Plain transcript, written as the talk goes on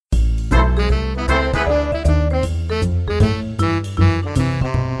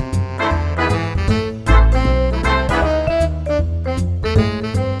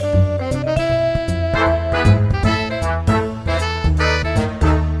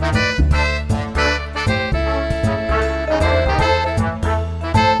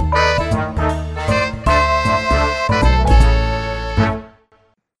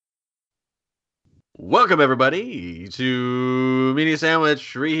Welcome, everybody, to Media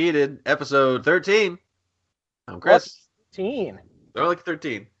Sandwich Reheated, episode 13. I'm Chris. What's 13? They're like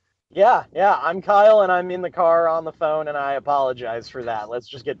 13. Yeah. I'm Kyle, and I'm in the car on the phone, and I apologize for that. Let's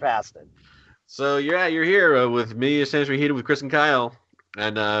just get past it. So, yeah, you're here with Media Sandwich Reheated with Chris and Kyle.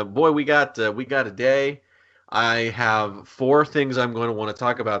 And, boy, we got a day. I have 4 things I'm going to want to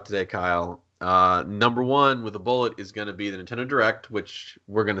talk about today, Kyle. Number 1, with a bullet, is going to be the Nintendo Direct, which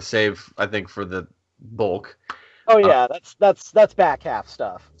we're going to save, I think, for the bulk. Oh yeah, that's back half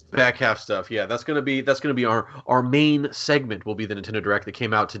stuff. Back half stuff, yeah. That's gonna be our main segment. Will be the Nintendo Direct that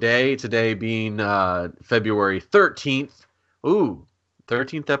came out today. Today being February 13th. Ooh,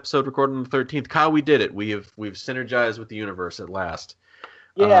 13th episode recorded on the 13th. Kyle, we did it. We've synergized with the universe at last.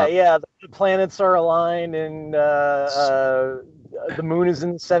 Yeah. The planets are aligned, and the moon is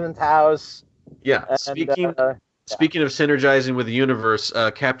in the 7th house. Yeah. And, Speaking of synergizing with the universe,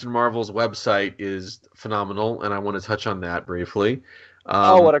 Captain Marvel's website is phenomenal, and I want to touch on that briefly.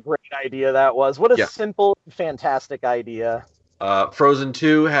 What a great idea that was. What a simple, fantastic idea. Frozen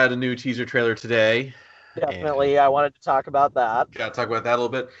 2 had a new teaser trailer today. Definitely, I wanted to talk about that. Got to talk about that a little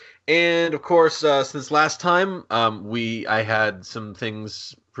bit. And, of course, since last time, I had some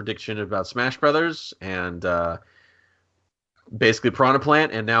things, prediction about Smash Brothers, and basically Piranha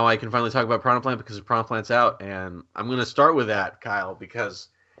Plant, and now I can finally talk about Piranha Plant because Piranha Plant's out, and I'm going to start with that, Kyle, because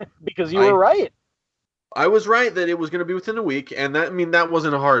you were right. I was right that it was going to be within a week, and that was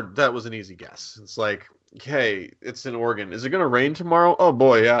an easy guess. It's like, hey, it's in Oregon. Is it going to rain tomorrow? Oh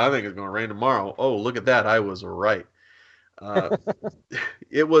boy, yeah, I think it's going to rain tomorrow. Oh, look at that, I was right.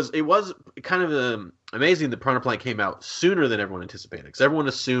 It was kind of amazing that Piranha Plant came out sooner than everyone anticipated, because everyone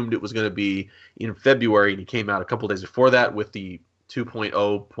assumed it was going to be in February, and he came out a couple days before that with the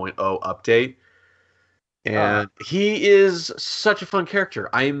 2.0.0 update. And he is such a fun character.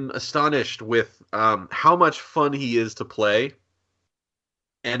 I'm astonished with how much fun he is to play,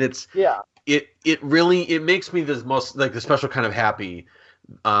 and it really makes me the most, like, the special kind of happy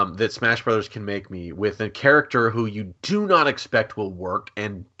that Smash Brothers can make me with a character who you do not expect will work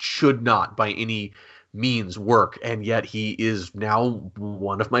and should not by any means work, and yet he is now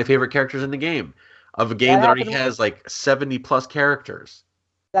one of my favorite characters in the game, of a game that already has like 70 plus characters.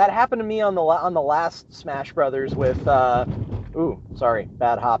 That happened to me on the last Smash Brothers with sorry,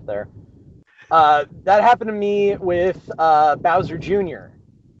 bad hop there. That happened to me with Bowser Jr.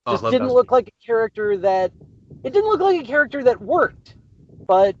 Just didn't look like a character that worked,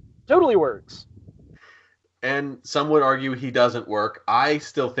 but totally works. And some would argue he doesn't work. I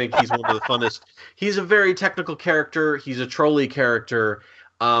still think he's one of the funnest. He's a very technical character. He's a trolley character.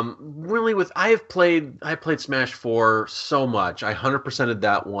 I played Smash 4 so much. I 100%ed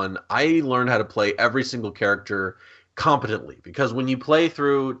that one. I learned how to play every single character competently, because when you play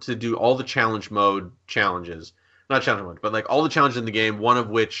through to do all the challenges, not challenge mode, but like all the challenges in the game, one of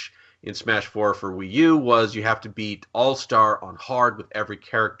which in Smash 4 for Wii U was you have to beat All-Star on hard with every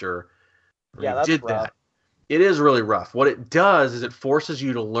character. Yeah, that's rough. That. It is really rough. What it does is it forces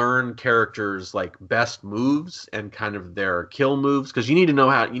you to learn characters' like best moves and kind of their kill moves, because you need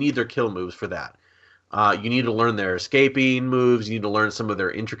their kill moves for that. You need to learn their escaping moves. You need to learn some of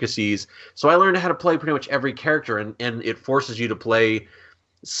their intricacies. So I learned how to play pretty much every character, and it forces you to play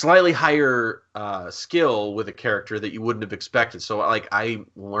slightly higher skill with a character that you wouldn't have expected. So like I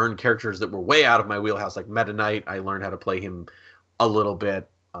learned characters that were way out of my wheelhouse, like Meta Knight. I learned how to play him a little bit.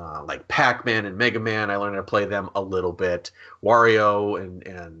 Like Pac-Man and Mega Man, I learned how to play them a little bit. Wario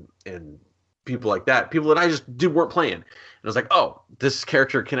and people like that, people that I just weren't playing. And I was like, oh, this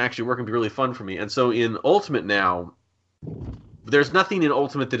character can actually work and be really fun for me. And so in Ultimate now, there's nothing in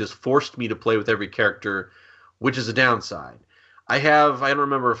Ultimate that has forced me to play with every character, which is a downside. I don't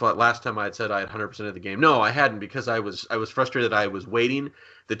remember if last time I had said I had 100% of the game. No, I hadn't, because I was frustrated that I was waiting.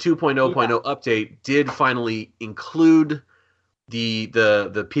 The 2.0.0 update did finally include the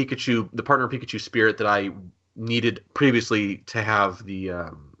Pikachu, the partner Pikachu spirit that I needed previously to have the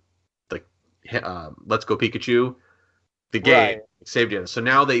Let's Go Pikachu, the game saved it. So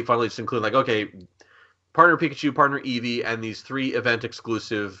now they finally just include, like, okay, partner Pikachu, partner Eevee, and these 3 event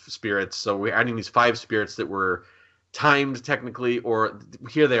exclusive spirits. So we're adding these 5 spirits that were timed technically, or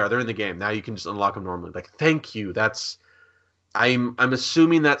here they are, they're in the game. Now you can just unlock them normally. Like, thank you. I'm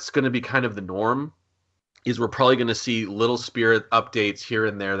assuming that's going to be kind of the norm. Is we're probably going to see little spirit updates here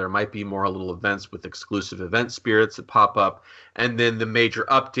and there. There might be more little events with exclusive event spirits that pop up, and then the major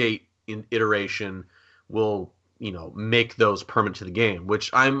update in iteration will, make those permanent to the game,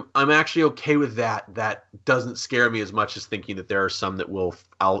 which I'm actually okay with that. That doesn't scare me as much as thinking that there are some that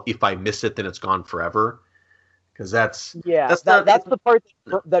if I miss it, then it's gone forever. because that's that's the part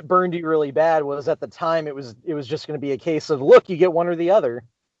that burned you really bad. Was at the time it was just going to be a case of, look, you get one or the other,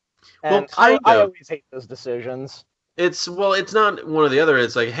 and I always hate those decisions. It's not one or the other.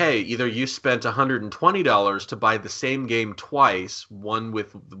 It's like, hey, either you spent $120 to buy the same game twice, one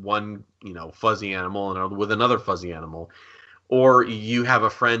with one, fuzzy animal and with another fuzzy animal, or you have a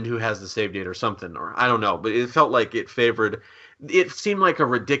friend who has the save date or something, or I don't know. But it felt like it seemed like a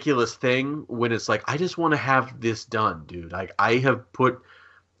ridiculous thing when it's like, I just want to have this done, dude. Like, I have put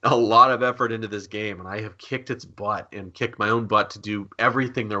a lot of effort into this game, and I have kicked its butt and kicked my own butt to do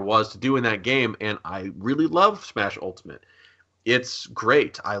everything there was to do in that game, and I really love Smash Ultimate. It's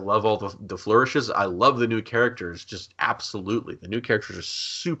great. I love all the flourishes. I love the new characters, just absolutely. The new characters are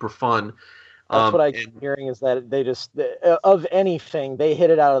super fun. That's what I keep hearing, is that they just, of anything, they hit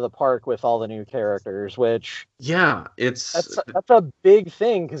it out of the park with all the new characters, which... Yeah, that's a big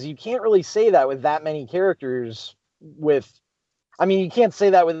thing, because you can't really say that with that many characters you can't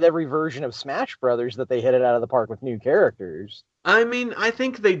say that with every version of Smash Brothers, that they hit it out of the park with new characters. I mean, I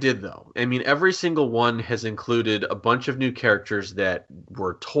think they did, though. I mean, every single one has included a bunch of new characters that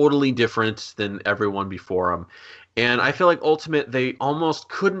were totally different than everyone before them. And I feel like Ultimate, they almost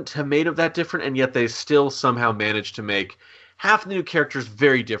couldn't have made it that different, and yet they still somehow managed to make half the new characters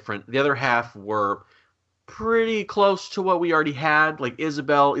very different. The other half were pretty close to what we already had. Like,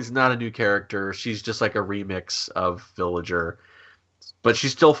 Isabelle is not a new character. She's just like a remix of Villager. But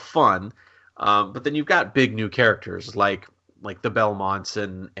she's still fun. But then you've got big new characters like the Belmonts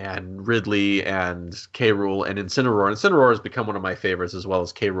and Ridley and K. Rool and Incineroar. Incineroar has become one of my favorites, as well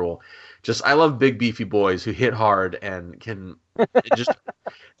as K. Rool. I love big beefy boys who hit hard and can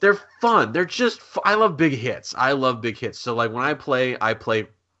they're fun. I love big hits. I love big hits. So like when I play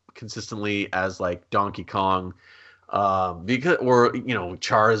consistently as like Donkey Kong.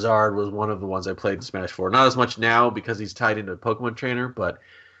 Charizard was one of the ones I played in Smash 4. Not as much now because he's tied into Pokemon Trainer, but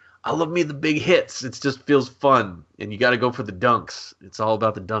I love the big hits. It just feels fun, and you got to go for the dunks. It's all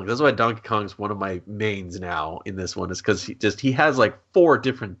about the dunks. That's why Donkey Kong is one of my mains now in this one, is because he has like 4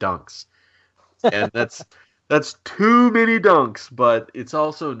 different dunks, and that's too many dunks, but it's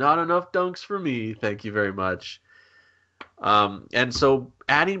also not enough dunks for me. Thank you very much. And so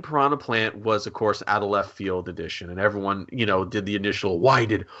adding Piranha Plant was, of course, out of left field edition, and everyone, did the initial, why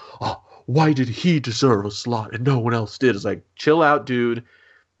did he deserve a slot and no one else did? It's like, chill out, dude.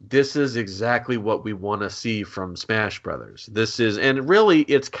 This is exactly what we want to see from Smash Brothers. And really,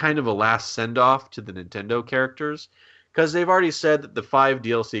 it's kind of a last send-off to the Nintendo characters, because they've already said that the 5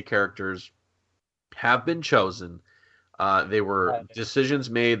 DLC characters have been chosen. They were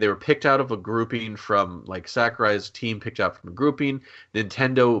decisions made. They were picked out of a grouping from, like, Sakurai's team picked out from a grouping.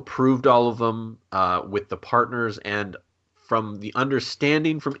 Nintendo approved all of them with the partners, and from the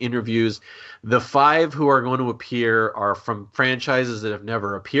understanding from interviews, the 5 who are going to appear are from franchises that have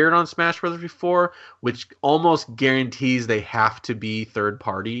never appeared on Smash Bros. Before, which almost guarantees they have to be third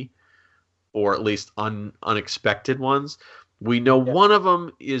party, or at least unexpected ones. We know one of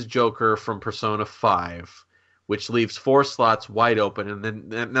them is Joker from Persona 5, which leaves 4 slots wide open, and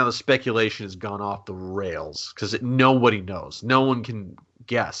then now the speculation has gone off the rails because nobody knows, no one can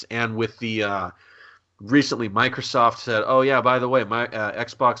guess. And with the recently, Microsoft said, "Oh yeah, by the way, my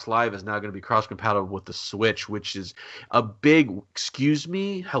Xbox Live is now going to be cross-compatible with the Switch," which is a big. Excuse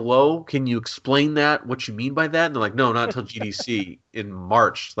me, hello, can you explain that? What you mean by that? And they're like, "No, not until GDC in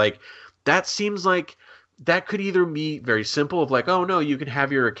March." Like, that seems like that could either be very simple, of like, "Oh no, you can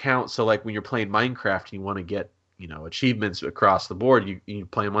have your account." So like when you're playing Minecraft and you want to get achievements across the board, you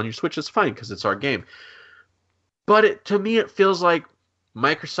play them on your Switch. It's fine because it's our game. But to me, it feels like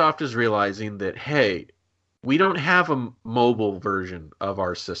Microsoft is realizing that, hey, we don't have a mobile version of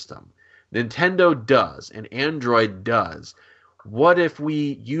our system. Nintendo does, and Android does. What if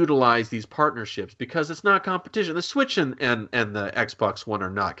we utilize these partnerships? Because it's not competition. The Switch and the Xbox One are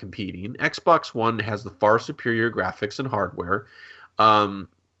not competing. Xbox One has the far superior graphics and hardware.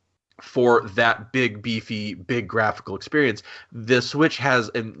 For that big, beefy, big graphical experience. The Switch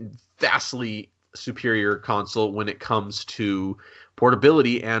has a vastly superior console when it comes to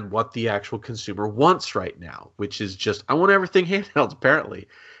portability and what the actual consumer wants right now, which is just, I want everything handheld, apparently.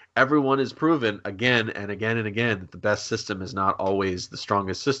 Everyone has proven again and again and again that the best system is not always the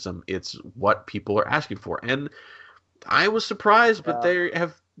strongest system. It's what people are asking for. And I was surprised, but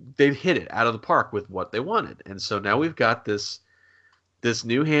they've hit it out of the park with what they wanted. And so now we've got this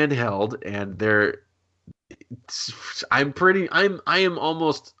new handheld, and I am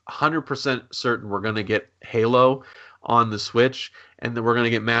almost 100% certain we're going to get Halo on the Switch, and then we're going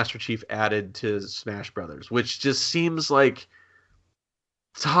to get Master Chief added to Smash Brothers, which just seems like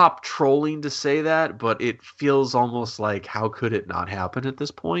top trolling to say that, but it feels almost like how could it not happen at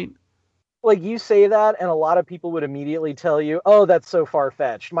this point? Like, you say that, and a lot of people would immediately tell you, oh, that's so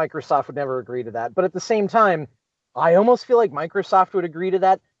far-fetched. Microsoft would never agree to that. But at the same time, I almost feel like Microsoft would agree to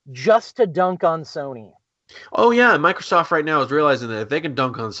that just to dunk on Sony. Oh yeah, Microsoft right now is realizing that if they can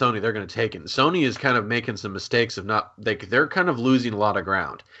dunk on Sony, they're going to take it. And Sony is kind of making some mistakes of not they're kind of losing a lot of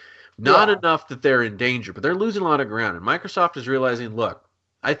ground. Not enough that they're in danger, but they're losing a lot of ground. And Microsoft is realizing, look,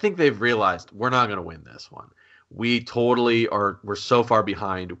 I think they've realized we're not going to win this one. We totally are. We're so far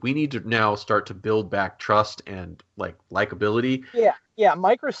behind. We need to now start to build back trust and like likability. Yeah.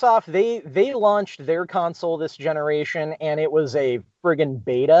 Microsoft, they launched their console this generation, and it was a friggin'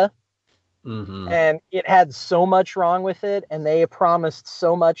 beta. Mm-hmm. And it had so much wrong with it, and they promised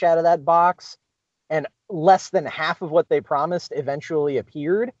so much out of that box, and less than half of what they promised eventually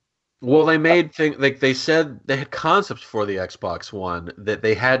appeared. Well, they made things like they said they had concepts for the Xbox One that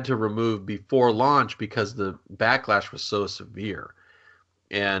they had to remove before launch because the backlash was so severe,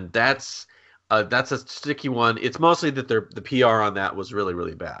 and that's a sticky one. It's mostly that the PR on that was really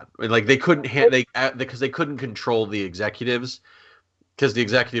really bad. I mean, like they couldn't because they couldn't control the executives because the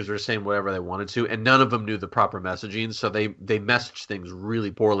executives were saying whatever they wanted to, and none of them knew the proper messaging, so they messaged things really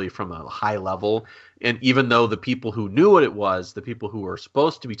poorly from a high level. And even though the people who knew what it was, the people who were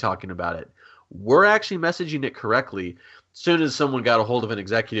supposed to be talking about it, were actually messaging it correctly, as soon as someone got a hold of an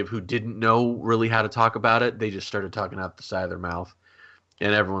executive who didn't know really how to talk about it, they just started talking out the side of their mouth,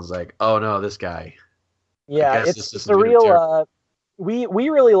 and everyone's like, "Oh no, this guy." Yeah, it's a real. We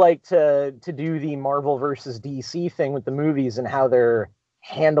really like to do the Marvel versus DC thing with the movies and how they're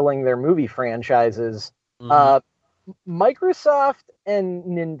handling their movie franchises. Mm-hmm. Microsoft and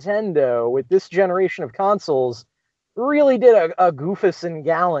Nintendo with this generation of consoles really did a goofus and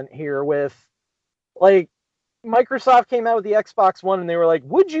gallant here with, like, Microsoft came out with the Xbox One and they were like,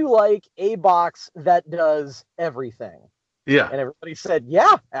 would you like a box that does everything? Yeah. And everybody said,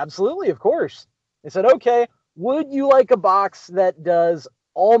 yeah, absolutely, of course. They said, okay, would you like a box that does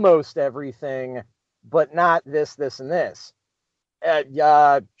almost everything, but not this, this, and this?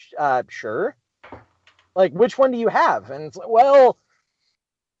 Sure. Like, which one do you have? And it's like, well,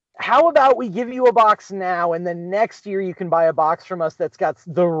 how about we give you a box now, and then next year you can buy a box from us that's got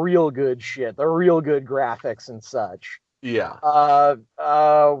the real good shit, the real good graphics and such. Yeah.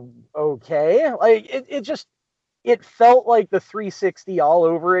 Okay. Like, it felt like the 360 all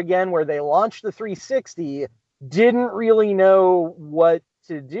over again, where they launched the 360, didn't really know what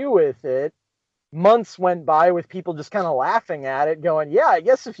to do with it. Months went by with people just kind of laughing at it, going, yeah, I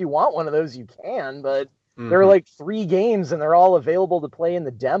guess if you want one of those, you can, but there are like 3 games and they're all available to play in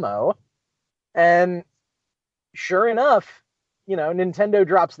the demo. And sure enough, Nintendo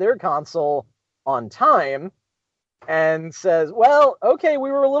drops their console on time and says, well, okay,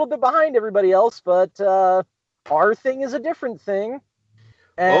 we were a little bit behind everybody else, but our thing is a different thing.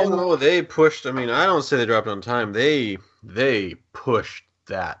 And no, they pushed. I mean, I don't say they dropped on time. They pushed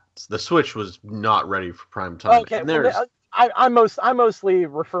that. The Switch was not ready for prime time. Okay, I'm mostly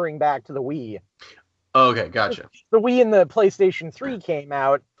referring back to the Wii. Okay, gotcha. The Wii and the PlayStation 3 came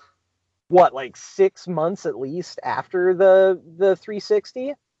out, what, like 6 months at least after the 360?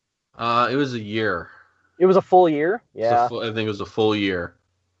 It was a year. It was a full year? Yeah. I think it was a full year.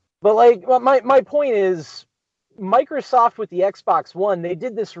 But, like, my point is, Microsoft with the Xbox One, they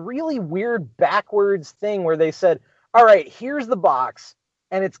did this really weird backwards thing where they said, all right, here's the box,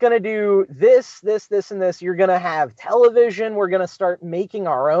 and it's going to do this, this, this, and this. You're going to have television. We're going to start making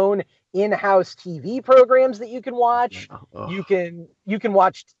our own in-house TV programs that you can watch. Oh. You can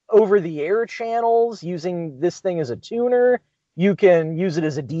watch over-the-air channels using this thing as a tuner. You can use it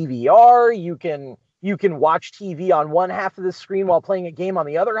as a DVR. You can watch TV on one half of the screen while playing a game on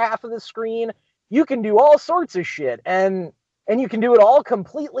the other half of the screen. You can do all sorts of shit, and you can do it all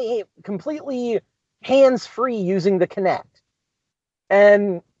completely hands-free using the Kinect.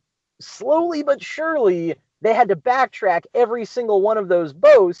 And slowly but surely, they had to backtrack every single one of those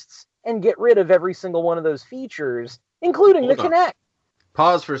boasts and get rid of every single one of those features, including the Kinect.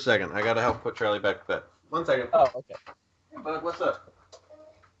 Pause for a second. I gotta help put Charlie back to bed. 1 second. Oh, okay. Hey, bud, what's up?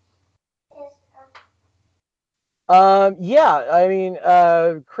 Yeah, I mean,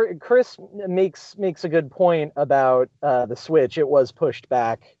 Chris makes a good point about the Switch. It was pushed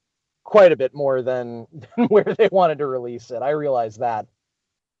back quite a bit more than where they wanted to release it. I realize that.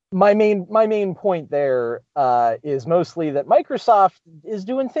 My main point there is mostly that Microsoft is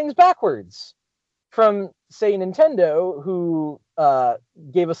doing things backwards from, say, Nintendo, who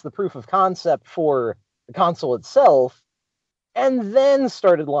gave us the proof of concept for the console itself, and then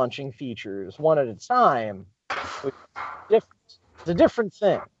started launching features one at a time. Different. It's a different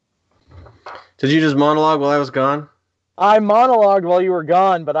thing. Did you just monologue while I was gone? I monologued while you were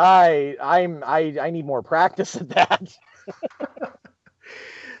gone, but I need more practice at that.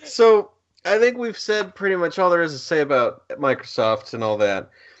 So I think we've said pretty much all there is to say about Microsoft and all that.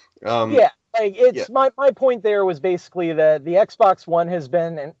 Yeah, like it's my point there was basically that the Xbox One has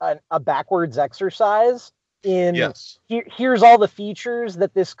been a backwards exercise in here's all the features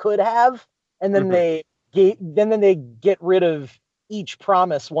that this could have, and then they get rid of each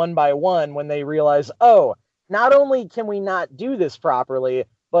promise one by one when they realize, oh, not only can we not do this properly,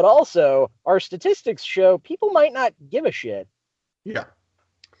 but also our statistics show people might not give a shit. Yeah.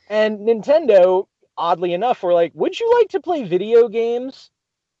 And Nintendo, oddly enough, were like, would you like to play video games?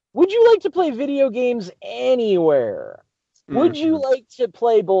 Would you like to play video games anywhere? Would you like to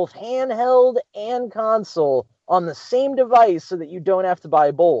play both handheld and console on the same device so that you don't have to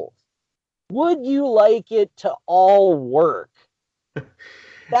buy both? Would you like it to all work?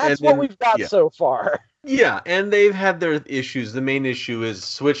 That's what we've got so far. Yeah, and they've had their issues. The main issue is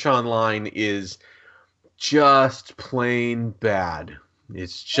Switch Online is just plain bad.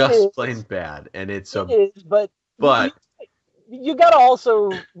 It's just plain bad, and it's but you got to also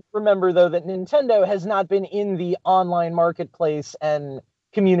remember though that Nintendo has not been in the online marketplace and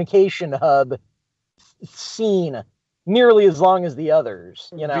communication hub scene nearly as long as the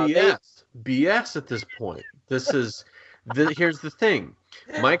others. You know, BS at this point. Here's the thing.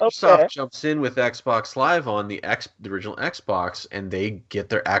 Microsoft jumps in with Xbox Live on the original Xbox, and they get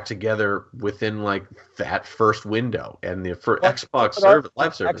their act together within like that first window. And the Xbox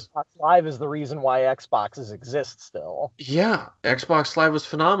Live service. Xbox Live is the reason why Xboxes exist still. Yeah, Xbox Live was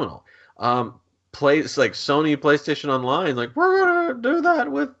phenomenal. Plays like Sony PlayStation Online, like we're gonna do that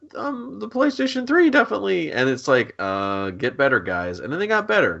with the PlayStation 3 definitely, and it's like get better, guys. And then they got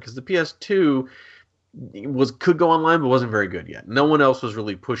better because the PS2 could go online but wasn't very good yet. No one else was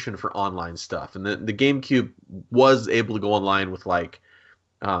really pushing for online stuff, and the GameCube was able to go online with like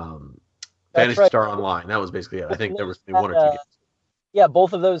Phantasy Star Online. That was basically it. I think there was one or two games. Yeah,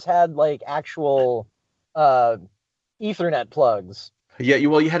 both of those had like actual Ethernet plugs. Yeah,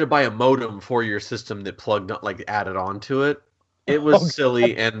 you had to buy a modem for your system that plugged like added onto it. It was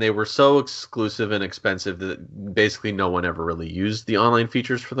silly, and they were so exclusive and expensive that basically no one ever really used the online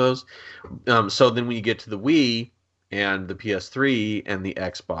features for those. So then when you get to the Wii and the PS3 and the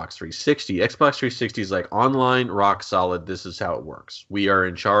Xbox 360, Xbox 360 is like online, rock solid. This is how it works. We are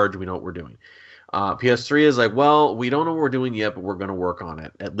in charge. We know what we're doing. PS3 is like, well, we don't know what we're doing yet, but we're going to work on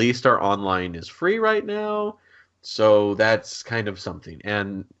it. At least our online is free right now. So that's kind of something.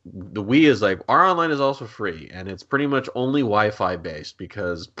 And the Wii is like, our online is also free, and it's pretty much only Wi-Fi based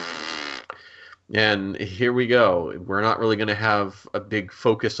because, and here we go. We're not really going to have a big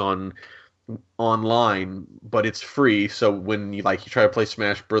focus on online, but it's free. So when you try to play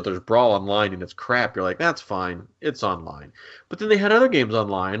Smash Brothers Brawl online and it's crap, you're like, that's fine. It's online. But then they had other games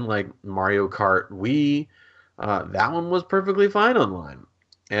online like Mario Kart Wii. That one was perfectly fine online.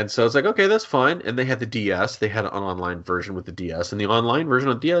 And so it's like, okay, that's fine. And they had the DS. They had an online version with the DS. And the online version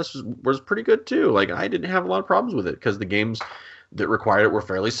of DS was pretty good, too. Like, I didn't have a lot of problems with it because the games that required it were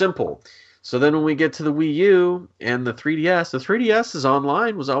fairly simple. So then when we get to the Wii U and the 3DS's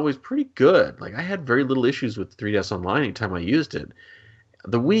online was always pretty good. Like, I had very little issues with the 3DS online anytime I used it.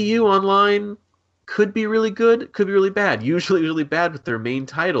 The Wii U online could be really good, could be really bad. Usually really bad with their main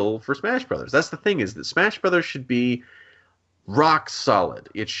title for Smash Brothers. That's the thing, is that Smash Brothers should be rock solid.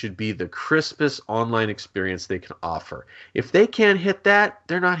 It should be the crispest online experience they can offer. If they can't hit that,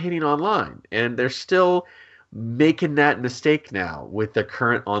 they're not hitting online. And they're still making that mistake now with their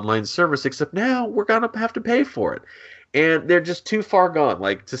current online service, except now we're going to have to pay for it. And they're just too far gone.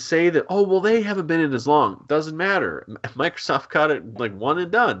 Like, to say that, oh, well, they haven't been in as long. Doesn't matter. Microsoft got it like one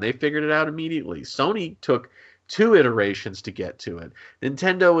and done. They figured it out immediately. Sony took 2 iterations to get to it.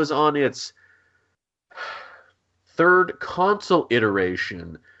 Nintendo is on its 3rd console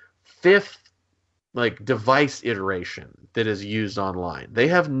iteration, 5th device iteration that is used online. They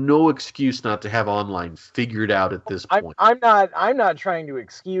have no excuse not to have online figured out at this point. I'm not trying to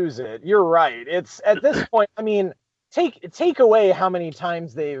excuse it. You're right. It's at this point. I mean, take away how many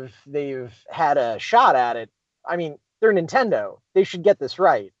times they've had a shot at it. I mean, they're Nintendo. They should get this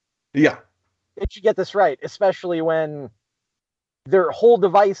right. Yeah, they should get this right, especially when their whole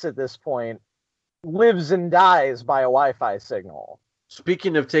device at this point lives and dies by a Wi-Fi signal.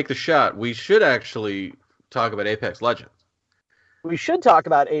 Speaking of take the shot, we should actually talk about Apex Legends. We should talk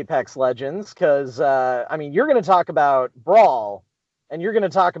about Apex Legends because, I mean, you're going to talk about Brawl, and you're going to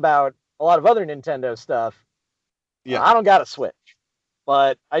talk about a lot of other Nintendo stuff. Yeah, I don't got a Switch,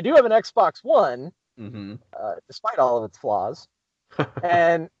 but I do have an Xbox One, despite all of its flaws.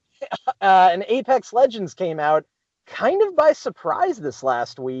 And Apex Legends came out kind of by surprise this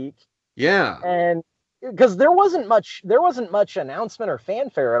last week. Yeah. And because there wasn't much announcement or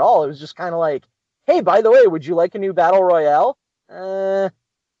fanfare at all. It was just kind of like, hey, by the way, would you like a new battle royale?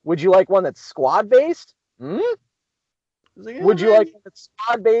 Would you like one that's squad based? Would you like one that's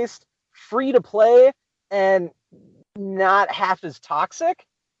squad based, free to play, and not half as toxic?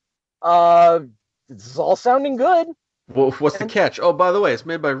 This is all sounding good. Well, what's the catch? Oh, by the way, it's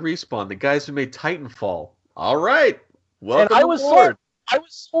made by Respawn, the guys who made Titanfall. All right, welcome aboard. I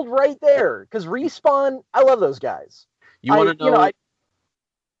was sold right there because Respawn. I love those guys. You want to know?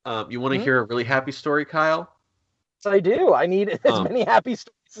 You want to hear a really happy story, Kyle? Yes, I do. I need as many happy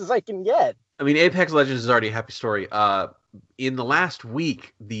stories as I can get. I mean, Apex Legends is already a happy story. In the last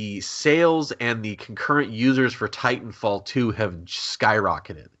week, the sales and the concurrent users for Titanfall 2 have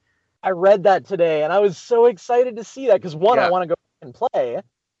skyrocketed. I read that today, and I was so excited to see that because I want to go and play.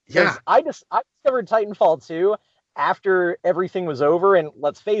 Yeah. I discovered Titanfall 2 after everything was over, and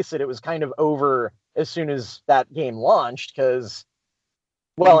let's face it, it was kind of over as soon as that game launched. Because,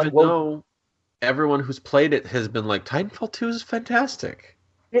 though everyone who's played it has been like, Titanfall 2 is fantastic.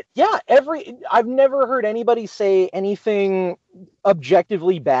 I've never heard anybody say anything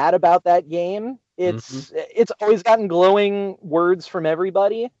objectively bad about that game. It's always gotten glowing words from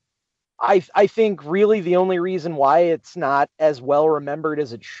everybody. I think really the only reason why it's not as well remembered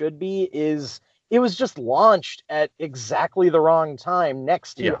as it should be is it was just launched at exactly the wrong time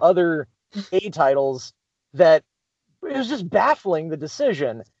next to other EA titles that it was just baffling, the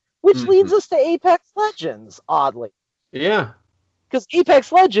decision, which leads us to Apex Legends, oddly. Yeah. Because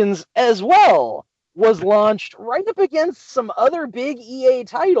Apex Legends as well was launched right up against some other big EA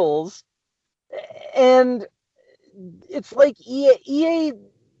titles, and it's like EA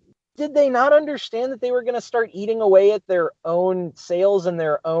did they not understand that they were going to start eating away at their own sales and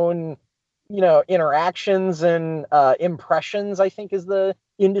their own, interactions and impressions, I think is the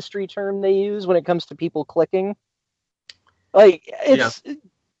industry term they use when it comes to people clicking. Like, I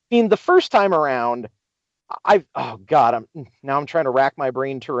mean, the first time around, I'm trying to rack my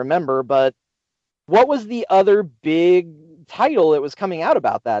brain to remember, but what was the other big title that was coming out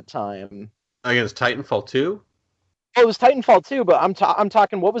about that time? I guess Titanfall 2? Oh, it was Titanfall 2, but I'm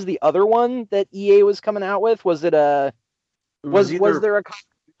talking, what was the other one that EA was coming out with? Was it was there a...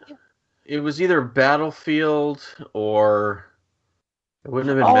 It was either Battlefield or it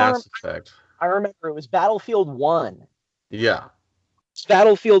wouldn't have been Mass Effect. I remember it was Battlefield 1. Yeah. It's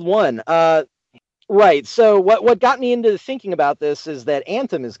Battlefield 1. Right. So what got me into thinking about this is that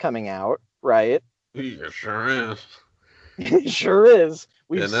Anthem is coming out, right? Yeah, sure is. It sure is.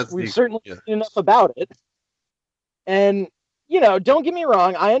 We've certainly seen enough about it. And, don't get me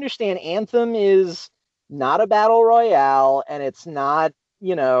wrong, I understand Anthem is not a battle royale, and it's not,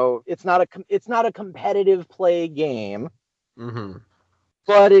 it's not a competitive play game. Mm-hmm.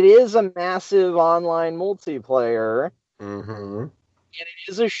 But it is a massive online multiplayer. Mm-hmm. And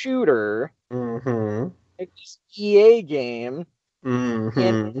it is a shooter. Mm-hmm. It's an EA game. Mm-hmm.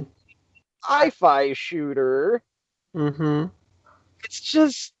 And sci-fi shooter. Mm-hmm. It's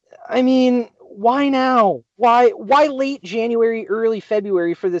just, I mean, why now? Why late January, early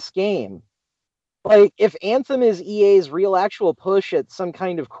February for this game? Like, if Anthem is EA's real actual push at some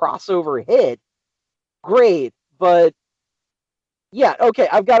kind of crossover hit, great. But, yeah, okay,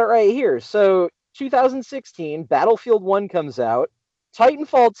 I've got it right here. So, 2016, Battlefield 1 comes out.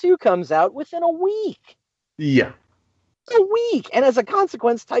 Titanfall 2 comes out within a week. Yeah. A week. And as a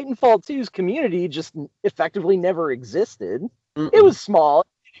consequence, Titanfall 2's community just effectively never existed. It was small.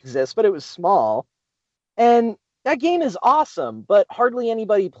 It exists, but it was small. And that game is awesome, but hardly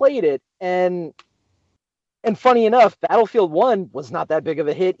anybody played it. And funny enough, Battlefield 1 was not that big of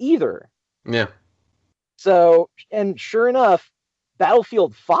a hit either. Yeah. So, and sure enough,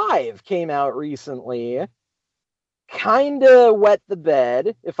 Battlefield 5 came out recently. Kinda wet the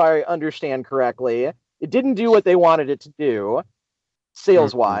bed, if I understand correctly. It didn't do what they wanted it to do,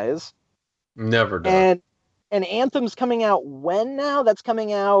 sales-wise. Never done. And Anthem's coming out when now? That's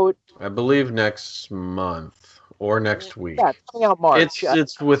coming out... I believe next month or next week. Yeah, it's coming out March.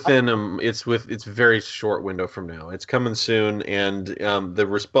 It's within it's very short window from now. It's coming soon, and the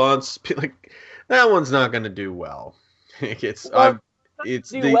response, like, that one's not going to do well. It's not going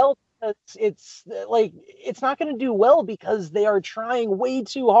to do well because they are trying way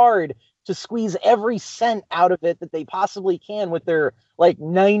too hard to squeeze every cent out of it that they possibly can with their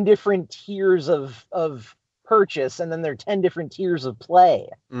 9 different tiers of purchase and then their 10 different tiers of play.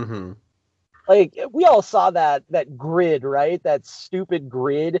 Mm-hmm. We all saw that grid, right? That stupid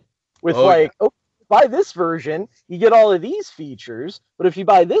grid with buy this version, you get all of these features, but if you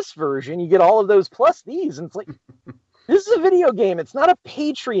buy this version, you get all of those plus these. And it's like, this is a video game. It's not a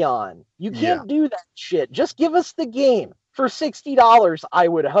Patreon. You can't do that shit. Just give us the game for $60, I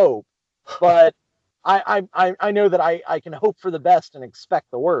would hope. But I know that I can hope for the best and expect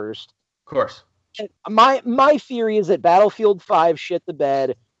the worst. Of course. And my theory is that Battlefield 5 shit the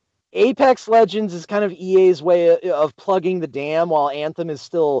bed. Apex Legends is kind of EA's way of plugging the dam while Anthem is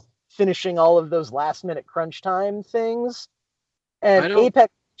still finishing all of those last-minute crunch time things. And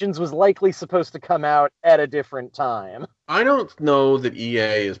Apex Legends was likely supposed to come out at a different time. I don't know that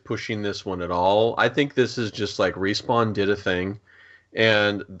EA is pushing this one at all. I think this is just like Respawn did a thing,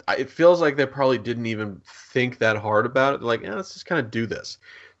 and it feels like they probably didn't even think that hard about it. They're like, let's just kind of do this.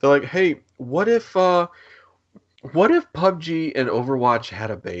 They're like, hey, what if PUBG and Overwatch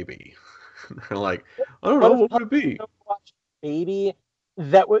had a baby? They're like, I don't know, what would it be? Overwatch baby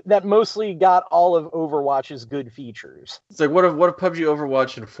that mostly got all of Overwatch's good features. It's like, what if PUBG,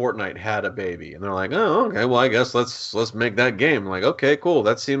 Overwatch, and Fortnite had a baby? And they're like, oh, okay, well, I guess let's make that game. I'm like, okay, cool.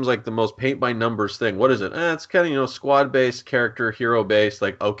 That seems like the most paint by numbers thing. What is it? It's kind of squad based, character hero based.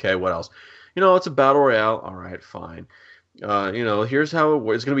 Like, okay, what else? It's a battle royale. All right, fine. Here's how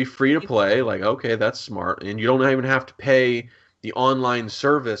it's going to be free to play. Like, okay, that's smart. And you don't even have to pay the online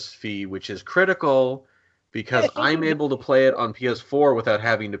service fee, which is critical because I'm able to play it on PS4 without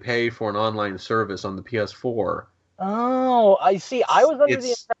having to pay for an online service on the PS4. Oh, I see. I was under the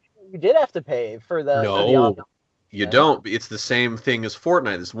impression that you did have to pay for the No, you don't. It's the same thing as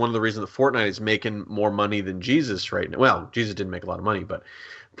Fortnite. It's one of the reasons that Fortnite is making more money than Jesus right now. Well, Jesus didn't make a lot of money, but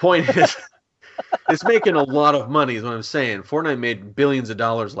point is... It's making a lot of money is what I'm saying. Fortnite made billions of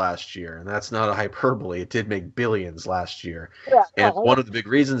dollars last year, and that's not a hyperbole. It did make billions last year. Yeah, and one of the big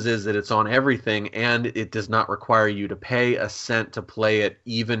reasons is that it's on everything, and it does not require you to pay a cent to play it,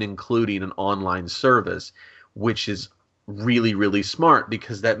 even including an online service, which is really, really smart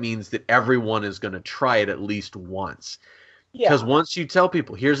because that means that everyone is going to try it at least once. Because once you tell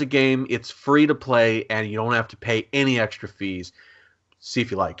people, here's a game, it's free to play, and you don't have to pay any extra fees, see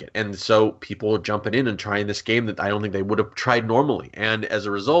if you like it. And so people are jumping in and trying this game that I don't think they would have tried normally. And as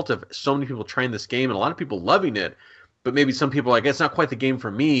a result of so many people trying this game and a lot of people loving it, but maybe some people are like, it's not quite the game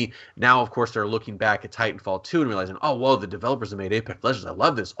for me. Now, of course, they're looking back at Titanfall 2 and realizing, oh, well, the developers that made Apex Legends, I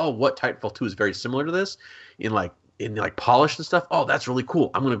love this. Oh, what Titanfall 2 is very similar to this in polish and stuff. Oh, that's really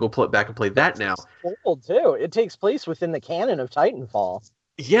cool. I'm going to go play it back and play that now. It's cool, too. It takes place within the canon of Titanfall.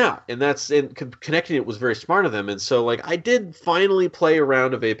 Yeah, and connecting it was very smart of them. And so, I did finally play a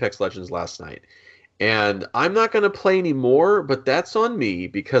round of Apex Legends last night. And I'm not going to play anymore, but that's on me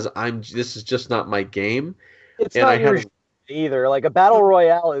because this is just not my game. It's not yours either. Like, a Battle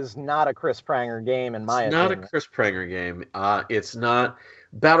Royale is not a Chris Pranger game, in my opinion. It's not a Chris Pranger game. It's not...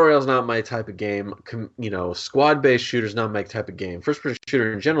 Battle Royale is not my type of game. Squad-based shooter is not my type of game. First-person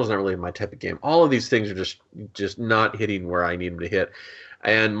shooter in general is not really my type of game. All of these things are just not hitting where I need them to hit.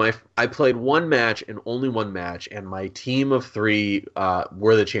 And I played one match and only one match, and my team of 3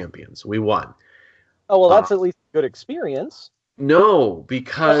 were the champions. We won. Oh, well, that's at least a good experience. No,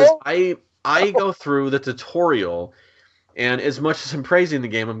 because I go through the tutorial, and as much as I'm praising the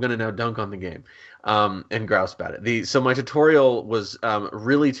game, I'm going to now dunk on the game and grouse about it. So my tutorial was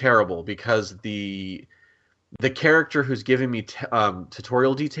really terrible because the character who's giving me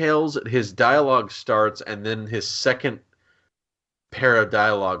tutorial details, his dialogue starts, and then his second pair of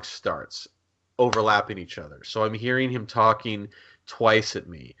dialogue starts overlapping each other. So I'm hearing him talking twice at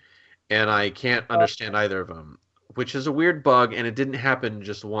me, and I can't understand either of them, which is a weird bug, and it didn't happen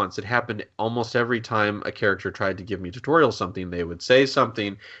just once. It happened almost every time a character tried to give me tutorial something. They would say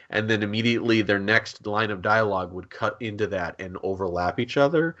something, and then immediately their next line of dialogue would cut into that and overlap each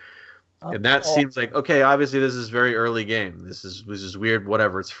other. And that seems like, okay, obviously this is very early game. This is weird,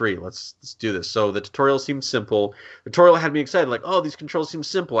 whatever, it's free. Let's do this. So the tutorial seemed simple. The tutorial had me excited, like, oh, these controls seem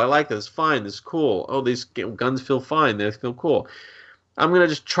simple. I like this. Fine, this is cool. Oh, these guns feel fine. They feel cool. I'm going to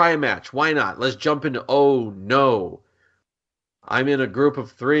just try a match. Why not? Let's jump into, oh, no. I'm in a group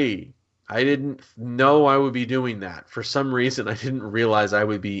of 3. I didn't know I would be doing that. For some reason, I didn't realize I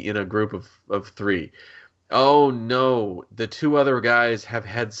would be in a group of 3. Oh, no, the 2 other guys have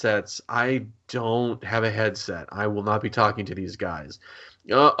headsets. I don't have a headset. I will not be talking to these guys.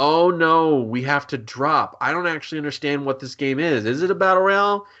 Oh, no, we have to drop. I don't actually understand what this game is. Is it a battle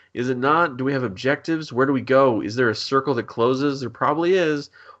royale? Is it not? Do we have objectives? Where do we go? Is there a circle that closes? There probably is.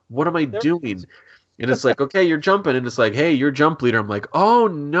 What am I doing? And it's like, okay, you're jumping. And it's like, hey, you're jump leader. I'm like, oh,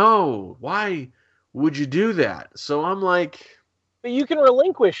 no, why would you do that? So I'm like... But you can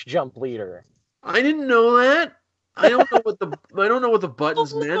relinquish jump leader. I didn't know that. I don't know what the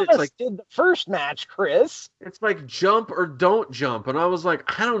buttons meant. It's like did the first match, Chris. It's like jump or don't jump, and I was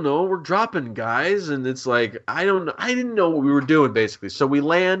like, I don't know, we're dropping guys, and it's like I didn't know what we were doing basically. So we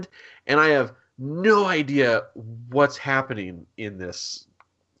land, and I have no idea what's happening in this,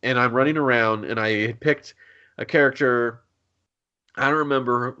 and I'm running around, and I had picked a character. I don't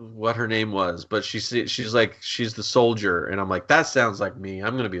remember what her name was, but she's the soldier, and I'm like, that sounds like me.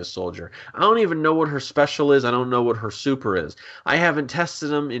 I'm gonna be a soldier. I don't even know what her special is. I don't know what her super is. I haven't tested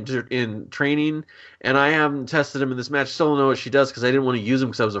them in training, and I haven't tested them in this match. Still don't know what she does because I didn't want to use them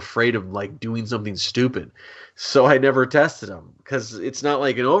because I was afraid of like doing something stupid. So I never tested them because it's not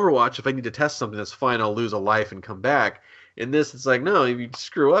like in Overwatch. If I need to test something, that's fine. I'll lose a life and come back. In this, it's like no, if you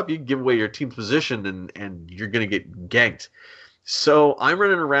screw up, you give away your team's position, and you're gonna get ganked. So I'm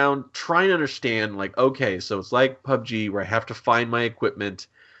running around trying to understand, like, okay, so it's like PUBG where I have to find my equipment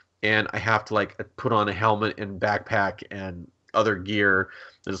and I have to like put on a helmet and backpack and other gear.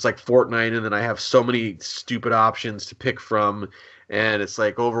 And it's like Fortnite, and then I have so many stupid options to pick from. And it's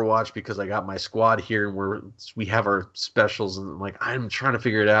like Overwatch because I got my squad here and we have our specials, and like I'm trying to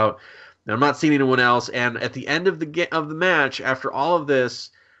figure it out. And I'm not seeing anyone else. And at the end of the match, after all of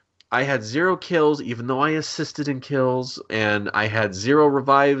this, I had 0 kills, even though I assisted in kills, and I had 0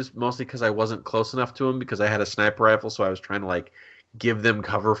 revives, mostly because I wasn't close enough to them because I had a sniper rifle, so I was trying to like give them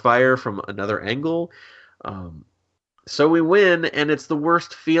cover fire from another angle. So we win, and it's the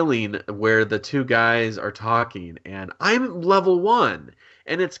worst feeling where the two guys are talking, and I'm level 1,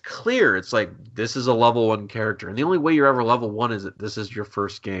 and it's clear. It's like, this is a level 1 character, and the only way you're ever level 1 is that this is your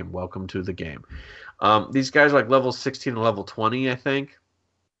first game. Welcome to the game. These guys are like level 16 and level 20, I think.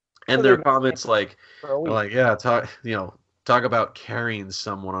 And their comments like yeah, talk about carrying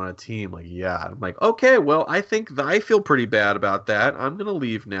someone on a team. Like, yeah, I'm like, okay, well, I think I feel pretty bad about that. I'm gonna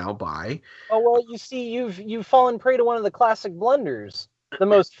leave now. Bye. Oh well, you see, you've fallen prey to one of the classic blunders. The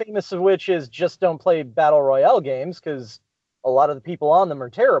most famous of which is just don't play battle royale games because a lot of the people on them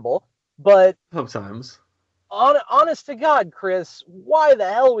are terrible. But sometimes, honest to God, Chris, why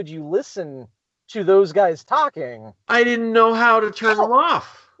the hell would you listen to those guys talking? I didn't know how to turn them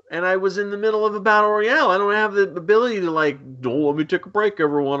off. And I was in the middle of a battle royale. I don't have the ability to like, oh, let me take a break,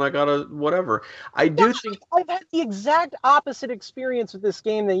 everyone. I gotta whatever. I've had the exact opposite experience with this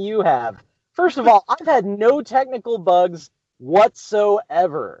game that you have. First of all, I've had no technical bugs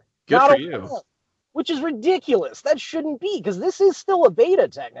whatsoever. Good for you. Which is ridiculous. That shouldn't be, because this is still a beta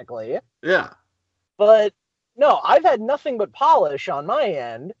technically. Yeah. But no, I've had nothing but polish on my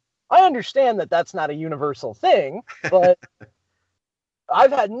end. I understand that that's not a universal thing, but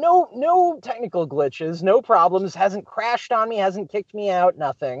I've had no technical glitches, no problems, hasn't crashed on me, hasn't kicked me out,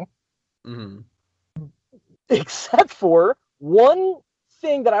 nothing. Mm-hmm. Except for one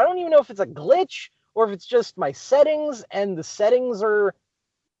thing that I don't even know if it's a glitch or if it's just my settings, and the settings are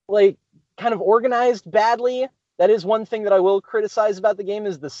like kind of organized badly. That is one thing that I will criticize about the game,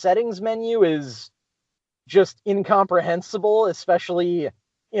 is the settings menu is just incomprehensible, especially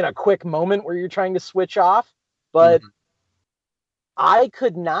in a quick moment where you're trying to switch off. But I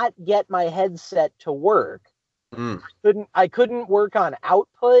could not get my headset to work. I couldn't work on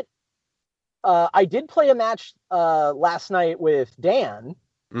output. I did play a match last night with Dan.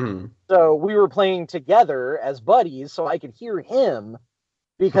 So we were playing together as buddies, so I could hear him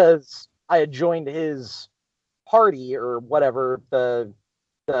because I had joined his party, or whatever the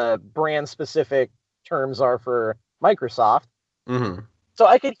brand specific terms are for Microsoft. So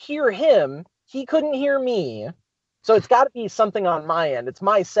I could hear him. He couldn't hear me. So it's got to be something on my end. It's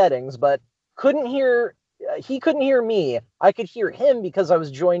my settings, but he couldn't hear me. I could hear him because I was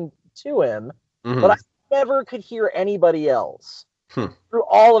joined to him, but I never could hear anybody else. Through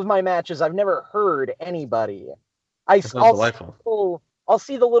all of my matches, I've never heard anybody. I'll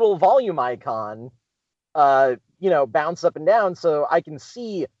see the little volume icon, bounce up and down so I can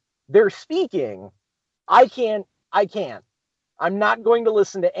see they're speaking. I can't. I'm not going to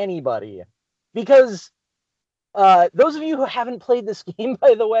listen to anybody because those of you who haven't played this game,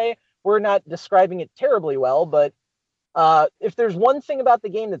 by the way, we're not describing it terribly well, but if there's one thing about the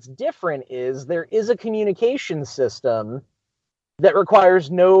game that's different, is there is a communication system that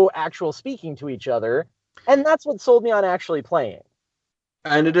requires no actual speaking to each other, and that's what sold me on actually playing.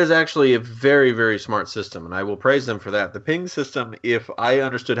 And it is actually a very, very smart system, and I will praise them for that. The ping system, if I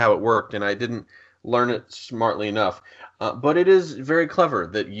understood how it worked, and I didn't learn it smartly enough, but it is very clever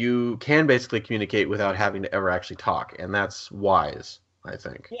that you can basically communicate without having to ever actually talk, and that's wise, I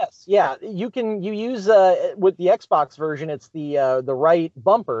think. Yes, yeah. You use with the Xbox version, it's the right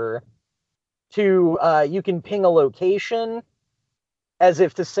bumper to you can ping a location as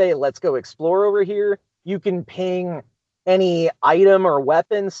if to say, let's go explore over here. You can ping any item or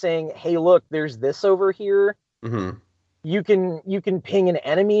weapon saying, hey, look, there's this over here. Mm-hmm. You can ping an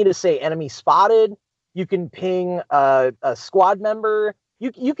enemy to say enemy spotted. You can ping a squad member.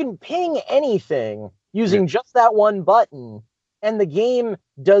 You can ping anything using just that one button, and the game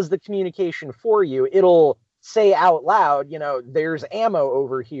does the communication for you. It'll say out loud, there's ammo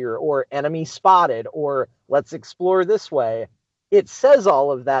over here, or enemy spotted, or let's explore this way. It says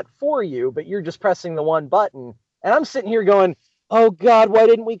all of that for you, but you're just pressing the one button. And I'm sitting here going, oh God, why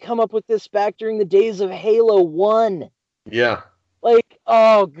didn't we come up with this back during the days of Halo 1? Yeah. Like,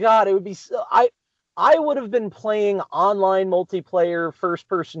 oh God, it would be so... I would have been playing online multiplayer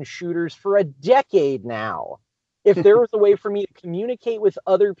first-person shooters for a decade now if there was a way for me to communicate with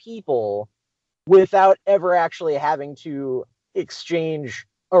other people without ever actually having to exchange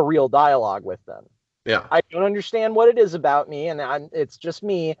a real dialogue with them. Yeah. I don't understand what it is about me, and it's just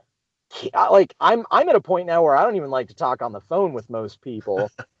me. Like, I'm at a point now where I don't even like to talk on the phone with most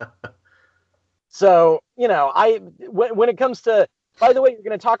people. So, when it comes to, by the way, you're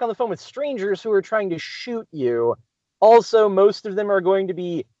going to talk on the phone with strangers who are trying to shoot you. Also, most of them are going to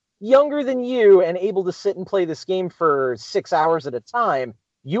be younger than you and able to sit and play this game for 6 hours at a time.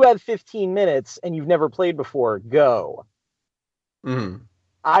 You have 15 minutes and you've never played before. Go. Mm.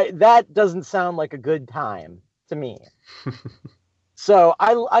 That doesn't sound like a good time to me. So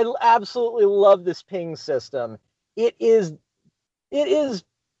I absolutely love this ping system. It is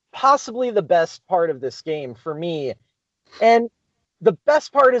possibly the best part of this game for me. And the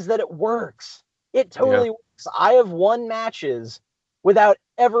best part is that it works. It totally works. I have won matches without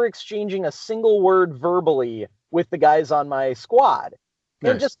ever exchanging a single word verbally with the guys on my squad.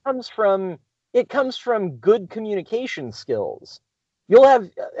 Nice. It just comes from good communication skills. You'll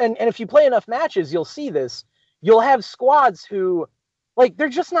have, and if you play enough matches, you'll see this. You'll have squads who, like, they're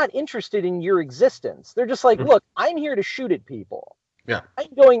just not interested in your existence. They're just like, look, I'm here to shoot at people. Yeah.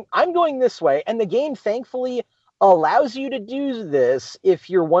 I'm going this way, and the game thankfully allows you to do this if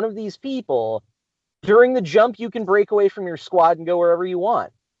you're one of these people. During the jump, you can break away from your squad and go wherever you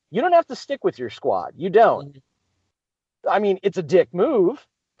want. You don't have to stick with your squad. You don't. I mean, it's a dick move.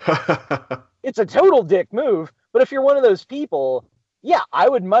 It's a total dick move. But if you're one of those people, yeah, I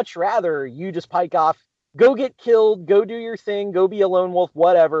would much rather you just pike off, go get killed, go do your thing, go be a lone wolf,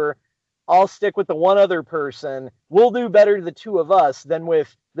 whatever. I'll stick with the one other person. We'll do better to the two of us than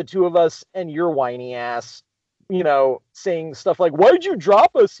with the two of us and your whiny ass, saying stuff like, why'd you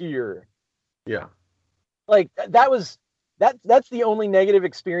drop us here? Yeah. Like, that's the only negative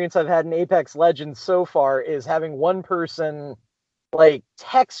experience I've had in Apex Legends so far, is having one person, like,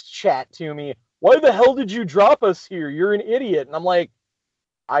 text chat to me, why the hell did you drop us here? You're an idiot. And I'm like,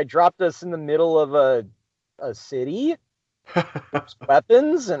 I dropped us in the middle of a city. There's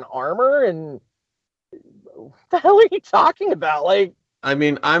weapons and armor, and what the hell are you talking about? Like, I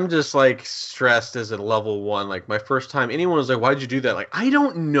mean, I'm just like stressed as a level 1. Like, my first time, anyone was like, why'd you do that? Like, I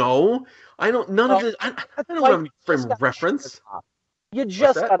don't know. None of this. I don't have any frame of reference. You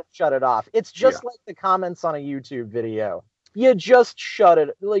just gotta shut it off. It's just like the comments on a YouTube video. You just shut it.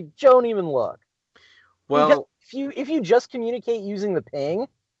 Like, don't even look. Well, if you just communicate using the ping,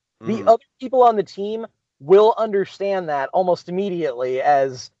 the other people on the team will understand that almost immediately,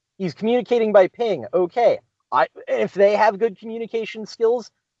 as he's communicating by ping. Okay, if they have good communication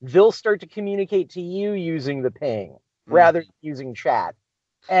skills, they'll start to communicate to you using the ping rather than using chat.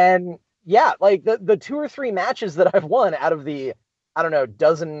 And yeah, like the 2 or 3 matches that I've won out of the, I don't know,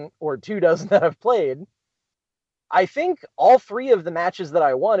 dozen or 2 dozen that I've played, I think all 3 of the matches that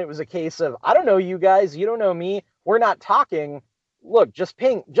I won, it was a case of, I don't know you guys, you don't know me, we're not talking. Look, just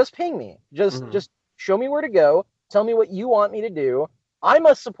ping me. Just show me where to go. Tell me what you want me to do. I'm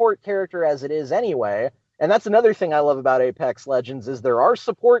a support character as it is anyway. And that's another thing I love about Apex Legends, is there are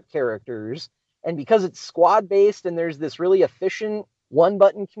support characters. And because it's squad-based and there's this really efficient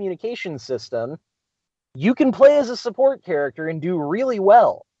one-button communication system, you can play as a support character and do really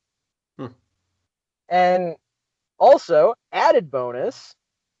well. And also, added bonus,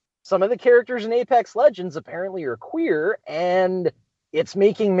 some of the characters in Apex Legends apparently are queer, and it's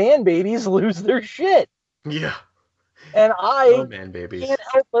making man babies lose their shit. Yeah. And I man babies. Can't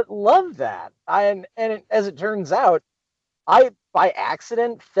help but love that. And as it turns out, I, by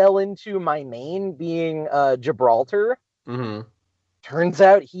accident, fell into my main being Gibraltar. Mm-hmm. Turns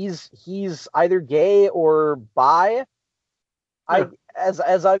out he's either gay or bi. Yeah.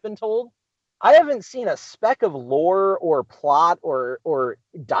 As I've been told. I haven't seen a speck of lore or plot or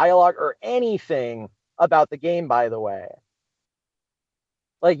dialogue or anything about the game, by the way.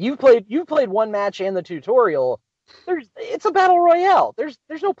 Like, you've played one match and the tutorial. It's a battle royale. There's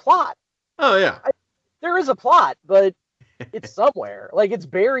no plot. Oh yeah. there is a plot, but it's somewhere. Like, it's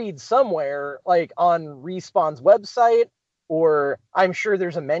buried somewhere, like on Respawn's website, or I'm sure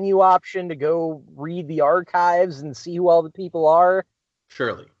there's a menu option to go read the archives and see who all the people are.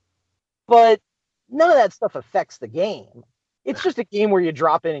 Surely. But none of that stuff affects the game. It's just a game where you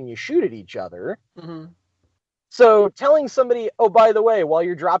drop in and you shoot at each other. Mm-hmm. So telling somebody, oh, by the way, while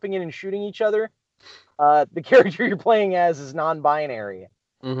you're dropping in and shooting each other, the character you're playing as is non-binary.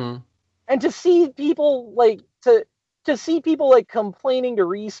 Mm-hmm. And to see people to see people like complaining to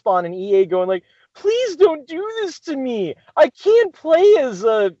Respawn and EA going like, please don't do this to me. I can't play as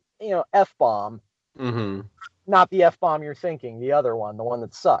a, F-bomb. Mm-hmm. Not the F-bomb you're thinking, the other one, the one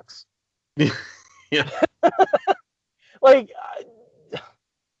that sucks. Yeah. Like,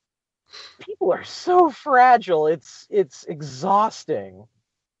 people are so fragile. It's exhausting.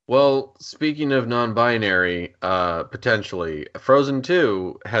 Well, speaking of non-binary, potentially, Frozen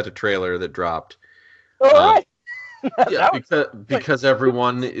 2 had a trailer that dropped. All right. Yeah, because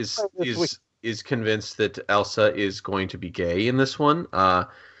everyone is convinced that Elsa is going to be gay in this one.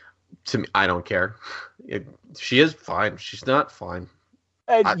 To me, I don't care. She is fine. She's not fine.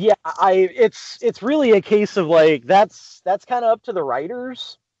 It's really a case of like that's kind of up to the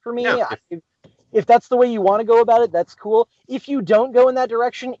writers for me. Yeah, if that's the way you want to go about it, that's cool. If you don't go in that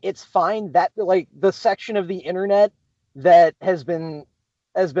direction, it's fine. That like the section of the internet that has been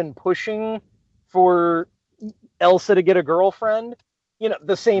pushing for Elsa to get a girlfriend,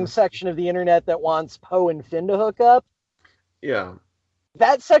 the same section of the internet that wants Poe and Finn to hook up. Yeah.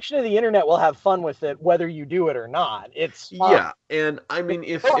 That section of the internet will have fun with it, whether you do it or not. It's fun. Yeah, and I mean,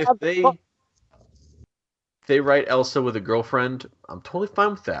 if they write Elsa with a girlfriend, I'm totally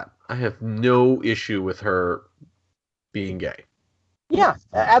fine with that. I have no issue with her being gay. Yeah,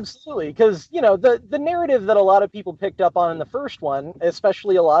 absolutely. Because the narrative that a lot of people picked up on in the first one,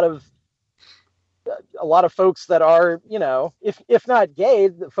 especially a lot of folks that are, if not gay,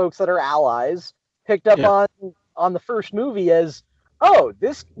 the folks that are allies, picked up on the first movie as, oh,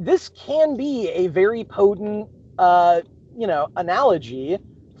 this can be a very potent, analogy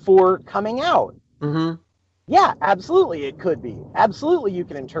for coming out. Mm-hmm. Yeah, absolutely, it could be. Absolutely, you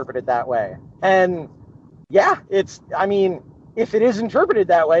can interpret it that way. And yeah, if it is interpreted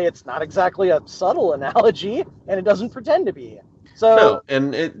that way, it's not exactly a subtle analogy, and it doesn't pretend to be. So, no,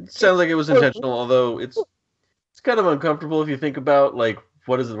 and it sounds like it was intentional, although it's kind of uncomfortable if you think about, like,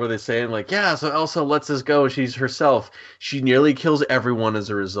 what were they saying? Like, yeah, so Elsa lets us go. She's herself. She nearly kills everyone as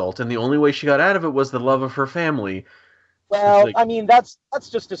a result, and the only way she got out of it was the love of her family. Well, like, that's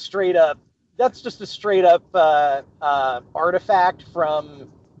just a straight up artifact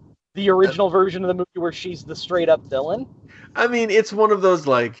from the original version of the movie where she's the straight up villain. I mean, it's one of those,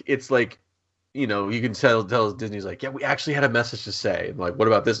 like, it's like, you can tell Disney's like, yeah, we actually had a message to say. I'm like, what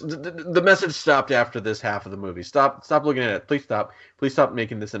about this? The message stopped after this half of the movie. Stop looking at it. Please stop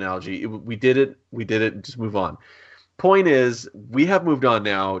making this analogy. We did it. Just move on. Point is, we have moved on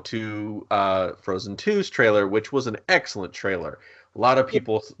now to Frozen 2's trailer, which was an excellent trailer. A lot of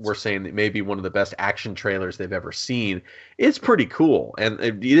people were saying that maybe one of the best action trailers they've ever seen. It's pretty cool, and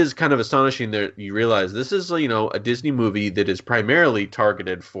it is kind of astonishing that you realize this is a Disney movie that is primarily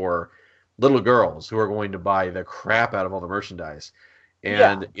targeted for little girls who are going to buy the crap out of all the merchandise.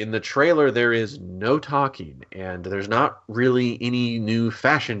 And in the trailer, there is no talking, and there's not really any new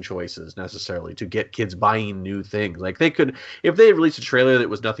fashion choices necessarily to get kids buying new things. Like, they could, if they had released a trailer that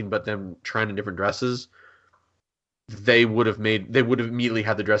was nothing but them trying in different dresses, they would have immediately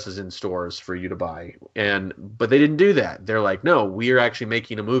had the dresses in stores for you to buy. But they didn't do that. They're like, no, we are actually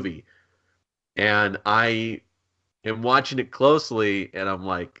making a movie. And I am watching it closely, and I'm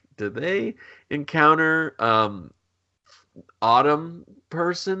like, did they encounter Autumn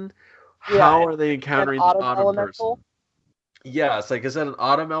person? How are they encountering the Autumn person? Yeah, it's like, is that an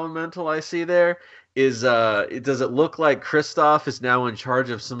Autumn elemental I see there? Does it look like Kristoff is now in charge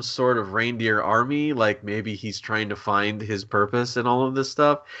of some sort of reindeer army? Like, maybe he's trying to find his purpose in all of this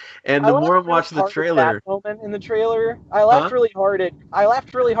stuff. And the more I'm watching the trailer, that moment in the trailer, I laughed really hard at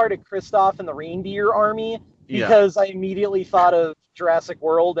Kristoff and the reindeer army, because I immediately thought of Jurassic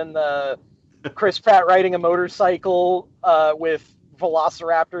World and the Chris Pratt riding a motorcycle with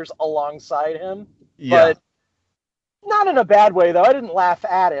velociraptors alongside him. Yeah. But not in a bad way, though. I didn't laugh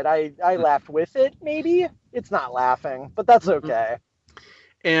at it. I laughed with it, maybe. It's not laughing, but that's okay.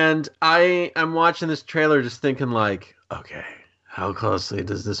 And I'm watching this trailer just thinking, like, okay, how closely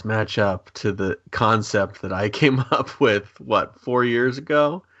does this match up to the concept that I came up with, 4 years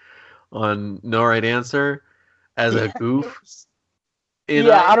ago on No Right Answer as a goof?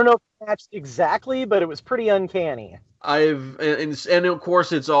 I don't know if it matched exactly, but it was pretty uncanny. and of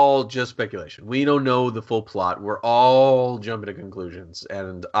course it's all just speculation. We don't know the full plot. We're all jumping to conclusions,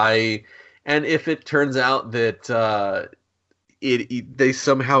 and if it turns out that they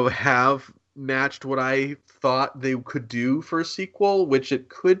somehow have matched what I thought they could do for a sequel, which it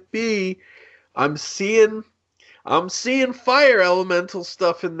could be, I'm seeing fire elemental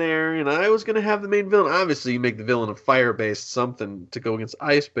stuff in there, and I was gonna have the main villain. Obviously, you make the villain a fire-based something to go against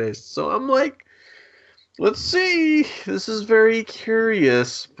ice-based. So I'm like, let's see. This is very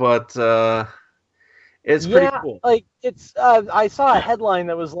curious, but it's pretty cool. Like it's. I saw a headline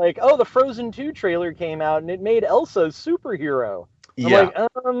that was like, "Oh, the Frozen 2 trailer came out and it made Elsa a superhero." I'm like,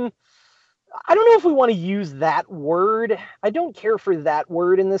 I don't know if we want to use that word. I don't care for that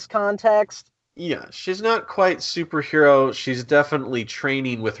word in this context. Yeah, she's not quite superhero. She's definitely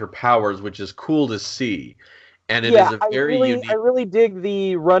training with her powers, which is cool to see. And it is a very unique... I really dig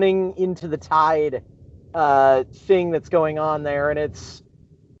the running into the tide thing that's going on there, and it's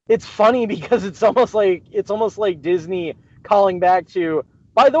funny because it's almost like Disney calling back to,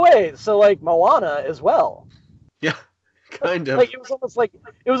 by the way, so like Moana as well. Yeah, kind of. Like it was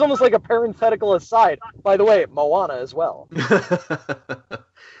almost like a parenthetical aside. By the way, Moana as well.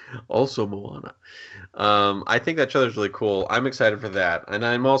 Also Moana. I think that trailer's really cool. I'm excited for that. And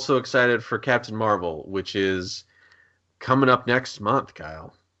I'm also excited for Captain Marvel, which is coming up next month,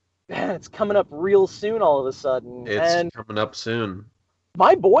 Kyle. Man, it's coming up real soon all of a sudden. It's coming up soon.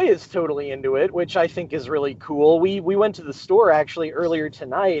 My boy is totally into it, which I think is really cool. We went to the store actually earlier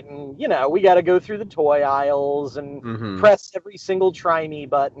tonight, and we got to go through the toy aisles and press every single try me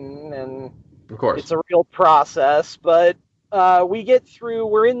button, and of course it's a real process. But we get through.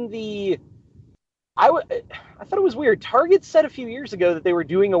 We're in the. I thought it was weird. Target said a few years ago that they were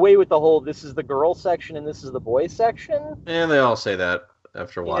doing away with the whole "this is the girl section" and "this is the boy section." And they all say that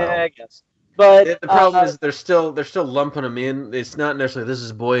after a while. Yeah, I guess. But the problem is they're still lumping them in. It's not necessarily this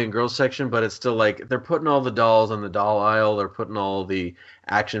is boy and girl section, but it's still like they're putting all the dolls on the doll aisle. They're putting all the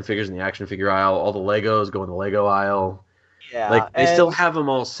action figures in the action figure aisle. All the Legos go in the Lego aisle. Yeah, like they still have them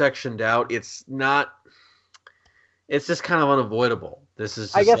all sectioned out. It's not. It's just kind of unavoidable. This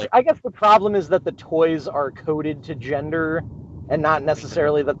is. Just I guess the problem is that the toys are coded to gender, and not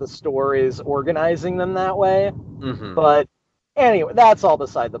necessarily that the store is organizing them that way. Mm-hmm. But. Anyway, that's all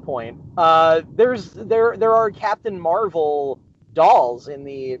beside the point. There are Captain Marvel dolls in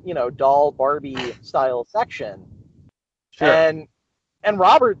the doll Barbie style section, sure. and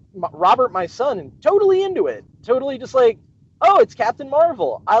Robert, my son, totally into it. Totally just like, oh, it's Captain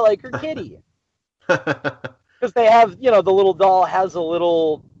Marvel. I like her kitty because they have the little doll has a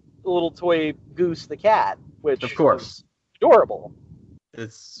little toy Goose the cat, which of course is adorable.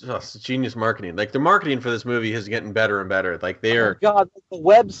 It's genius marketing. Like the marketing for this movie is getting better and better. Like they are. Oh God, the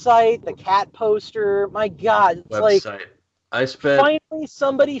website, the cat poster. My God, it's website. Like finally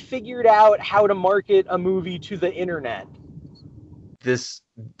somebody figured out how to market a movie to the internet. This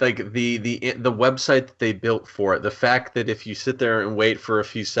the website that they built for it. The fact that if you sit there and wait for a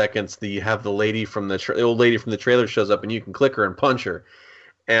few seconds, you have the lady from the old lady from the trailer shows up, and you can click her and punch her,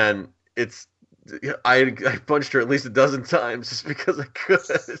 and it's. I punched her at least a dozen times just because I could.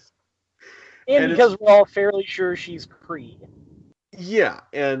 And because we're all fairly sure she's Kree. Yeah,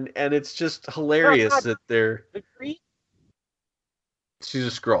 and it's just hilarious that they're... The Kree? She's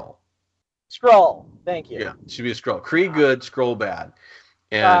a Skrull. Skrull, thank you. Yeah, she'd be a Skrull. Kree good, Skrull bad.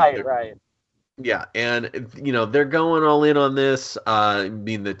 And right. Yeah, and they're going all in on this. I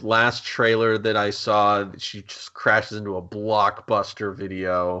mean, the last trailer that I saw, she just crashes into a blockbuster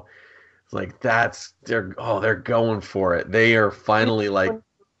video. Like they're going for it. They are finally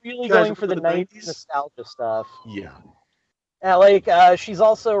really going for the 90s nostalgia stuff. Yeah. She's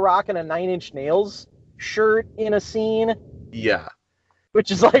also rocking a Nine Inch Nails shirt in a scene. Yeah.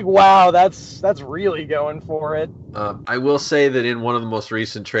 Which is like, wow, that's really going for it. I will say that in one of the most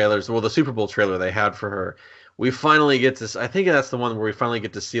recent trailers, well, the Super Bowl trailer they had for her, we finally get to. I think that's the one where we finally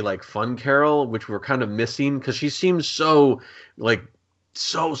get to see like Fun Carol, which we're kind of missing because she seems so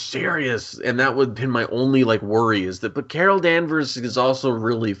serious, and that would have been my only worry is that. But Carol Danvers is also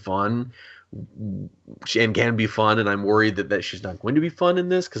really fun, and can be fun, and I'm worried that she's not going to be fun in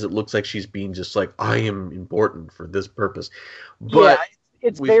this because it looks like she's being just like, I am important for this purpose. But yeah,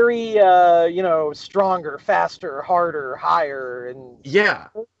 it's very stronger, faster, harder, higher, and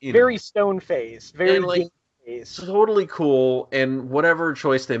very stone face, very face. Totally cool, and whatever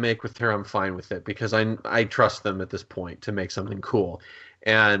choice they make with her, I'm fine with it because I trust them at this point to make something cool.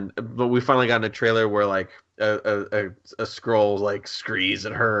 But we finally got in a trailer where a Skrull screes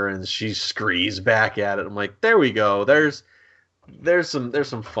at her and she screes back at it. I'm like, there we go. There's some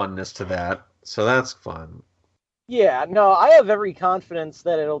funness to that. So that's fun. Yeah, no, I have every confidence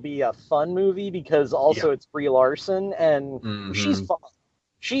that it'll be a fun movie because Yeah. also it's Brie Larson and she's Hmm. fun.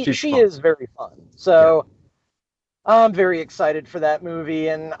 She She's she fun. is very fun. Yeah. So I'm very excited for that movie,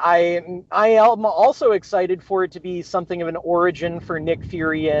 and I am also excited for it to be something of an origin for Nick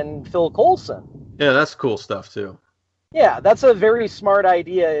Fury and Phil Coulson. Yeah, that's cool stuff too. Yeah, that's a very smart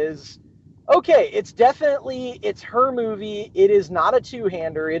idea. Is okay. It's her movie. It is not a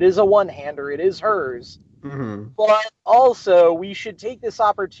two-hander. It is a one-hander. It is hers. Hmm. But also, we should take this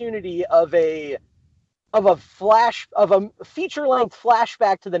opportunity of a feature-length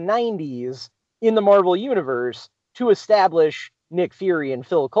flashback to the '90s in the Marvel universe to establish Nick Fury and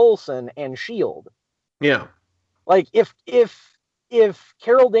Phil Coulson and Shield. Yeah. Like if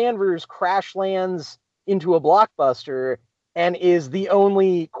Carol Danvers crash lands into a blockbuster and is the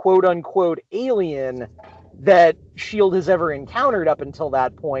only quote unquote alien that Shield has ever encountered up until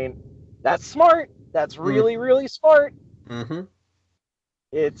that point, that's smart. That's really, really smart. Mm-hmm.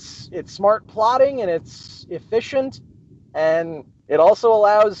 It's smart plotting and it's efficient, and it also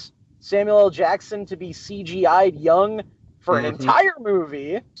allows Samuel L. Jackson to be CGI'd young for an entire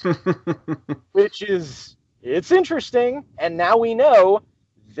movie, which is it's interesting. And now we know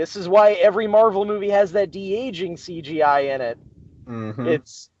this is why every Marvel movie has that de-aging CGI in it. Mm-hmm.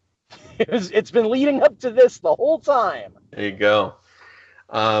 It's been leading up to this the whole time. There you go.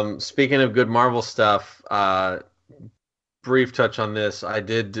 Speaking of good Marvel stuff, brief touch on this. I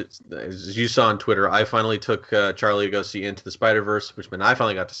did, as you saw on Twitter, I finally took Charlie to go see Into the Spider-Verse, which meant I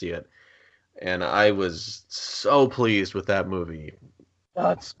finally got to see it. And I was so pleased with that movie.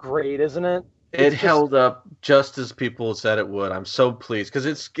 That's great, isn't it? It held up just as people said it would. I'm so pleased because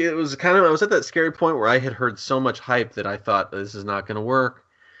it was kind of, I was at that scary point where I had heard so much hype that I thought this is not going to work.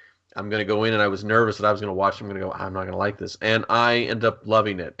 I'm going to go in, and I was nervous that I was going to watch. I'm going to go, I'm not going to like this. And I end up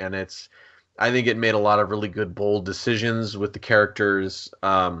loving it. And I think it made a lot of really good, bold decisions with the characters.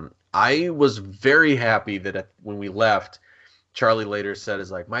 I was very happy that when we left, Charlie later said,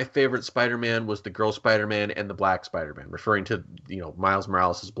 is like, my favorite Spider-Man was the girl Spider-Man and the black Spider-Man, referring to, Miles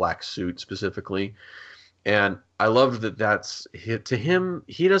Morales' black suit specifically. And I loved that's to him,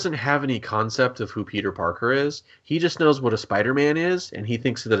 he doesn't have any concept of who Peter Parker is. He just knows what a Spider-Man is, and he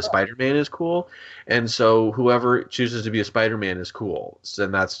thinks that a Spider-Man is cool. And so whoever chooses to be a Spider-Man is cool.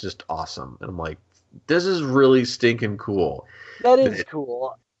 And that's just awesome. And I'm like, this is really stinking cool. That is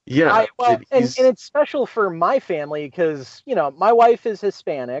cool. Yeah. And it's special for my family because, my wife is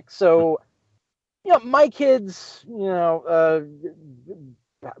Hispanic. So, my kids,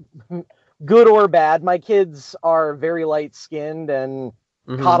 good or bad, my kids are very light-skinned and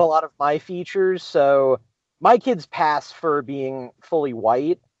caught a lot of my features. So my kids pass for being fully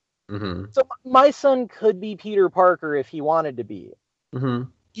white. So my son could be Peter Parker if he wanted to be.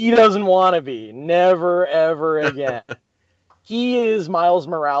 He doesn't want to be. Never, ever again. He is Miles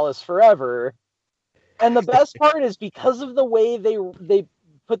Morales forever. And the best part is because of the way they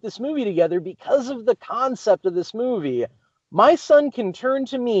put this movie together, because of the concept of this movie, my son can turn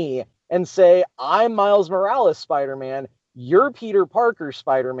to me and say, I'm Miles Morales Spider-Man, you're Peter Parker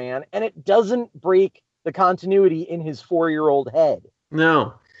Spider-Man, and it doesn't break the continuity in his 4-year-old head.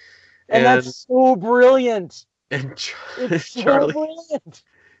 No. And that's so brilliant. And it's so brilliant.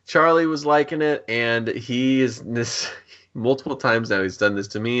 Charlie was liking it, and he is this multiple times now. He's done this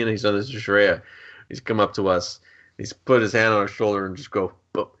to me, and he's done this to Shreya. He's come up to us. He's put his hand on our shoulder and just go,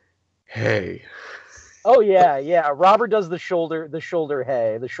 hey. Oh yeah. Robert does the shoulder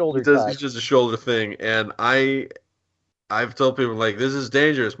hey, the shoulder. He does the shoulder thing, and I've told people like this is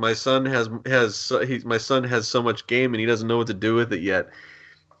dangerous. My son has so much game, and he doesn't know what to do with it yet.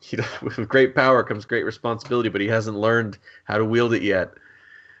 With great power comes great responsibility, but he hasn't learned how to wield it yet.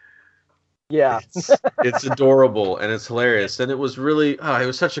 Yeah, it's adorable and it's hilarious, and it was really it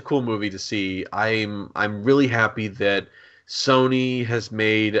was such a cool movie to see. I'm really happy that Sony has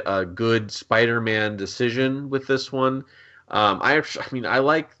made a good Spider-Man decision with this one. I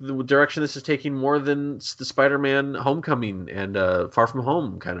like the direction this is taking more than the Spider-Man Homecoming and Far From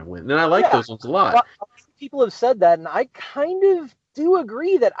Home kind of went, and I like those ones a lot. Well, people have said that, and I kind of do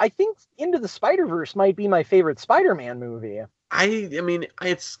agree that I think Into the Spider-Verse might be my favorite Spider-Man movie. I mean,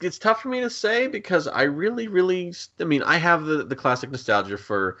 it's tough for me to say because I really, really, I have the classic nostalgia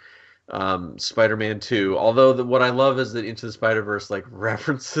for Spider-Man 2. Although what I love is that Into the Spider-Verse like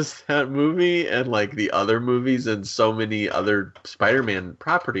references that movie and like the other movies and so many other Spider-Man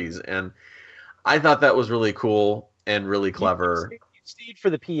properties, and I thought that was really cool and really clever. You stayed for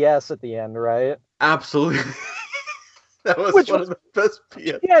the PS at the end, right? Absolutely. That was Which one was, of the best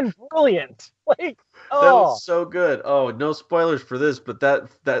PS. again, brilliant. Like, That was so good. Oh, no spoilers for this, but that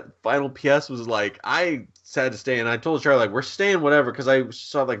final PS was like, I had to stay, and I told Charlie, like, we're staying whatever, because I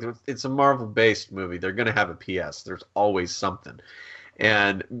saw, like, it's a Marvel-based movie. They're gonna have a PS. There's always something.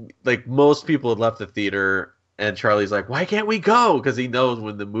 And like most people had left the theater, and Charlie's like, "Why can't we go?" Because he knows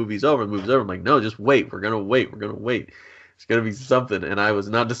when the movie's over. The movie's over. I'm like, "No, just wait. We're gonna wait. We're gonna wait. It's gonna be something." And I was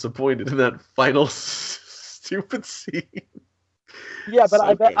not disappointed in that final stupid scene. yeah, but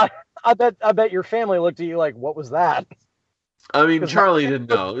So I bet your family looked at you like, what was that? I mean, Charlie didn't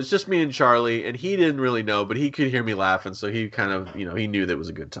know. It was just me and Charlie, and he didn't really know, but he could hear me laughing, so he kind of, he knew that it was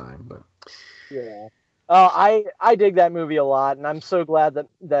a good time. But yeah. I dig that movie a lot, and I'm so glad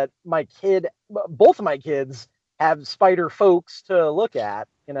that both of my kids have Spider folks to look at,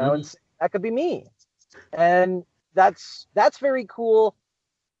 and that could be me, and that's very cool.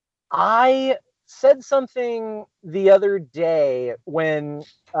 I said something the other day when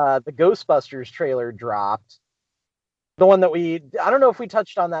the Ghostbusters trailer dropped, the one that I don't know if we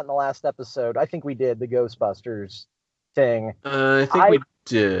touched on that in the last episode. I think we did, the Ghostbusters thing. I think we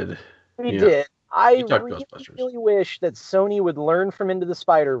did. We did. I really, really wish that Sony would learn from Into the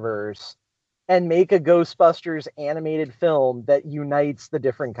Spider-Verse and make a Ghostbusters animated film that unites the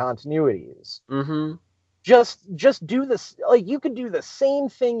different continuities. Mm-hmm. Just do this. Like, you could do the same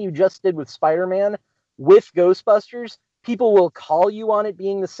thing you just did with Spider-Man with Ghostbusters. People will call you on it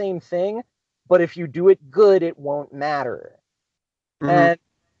being the same thing, but if you do it good, it won't matter. Mm-hmm. And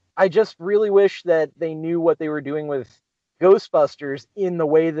I just really wish that they knew what they were doing with Ghostbusters in the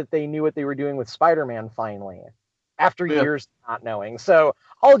way that they knew what they were doing with Spider-Man finally, after years not knowing. So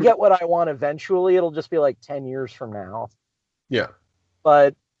I'll get what I want eventually. It'll just be like 10 years from now. Yeah.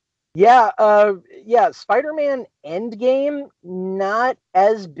 But yeah, Spider-Man Endgame, not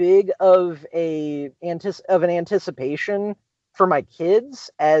as big of an anticipation for my kids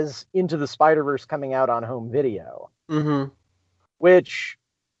as Into the Spider-Verse coming out on home video. Mm-hmm. Which,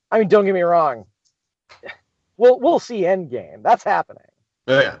 I mean, don't get me wrong. We'll see Endgame. That's happening.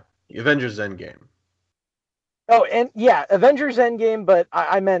 Oh yeah, Avengers Endgame. Oh, and yeah, Avengers Endgame, but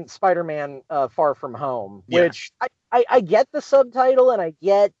I meant Spider-Man Far From Home, which I get the subtitle, and I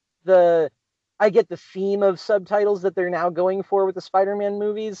get the theme of subtitles that they're now going for with the Spider-Man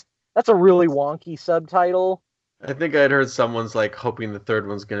movies. That's a really wonky subtitle. I think I'd heard someone's like hoping the third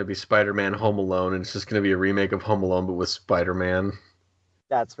one's going to be Spider-Man Home Alone, and it's just going to be a remake of Home Alone, but with Spider-Man.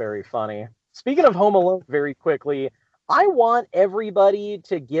 That's very funny. Speaking of Home Alone, very quickly, I want everybody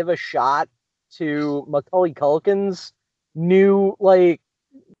to give a shot to Macaulay Culkin's new, like,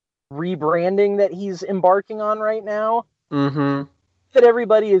 rebranding that he's embarking on right now. Mm-hmm. That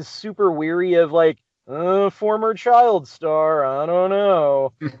everybody is super weary of, like, former child star, I don't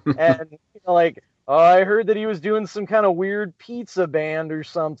know. And, like, oh, I heard that he was doing some kind of weird pizza band or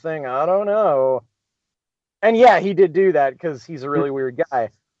something, I don't know. And yeah, he did do that because he's a really weird guy.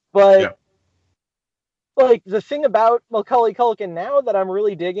 But like, the thing about Macaulay Culkin now that I'm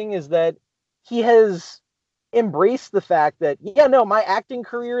really digging is that he has embraced the fact that, my acting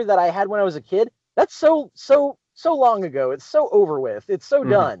career that I had when I was a kid, that's so long ago. It's so over with. It's so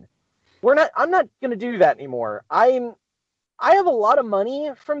done. I'm not going to do that anymore. I have a lot of money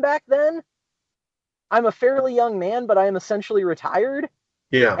from back then. I'm a fairly young man, but I am essentially retired.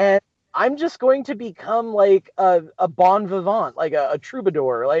 Yeah. And I'm just going to become like a bon vivant, like a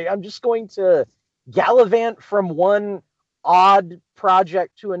troubadour. Like, I'm just going to gallivant from one odd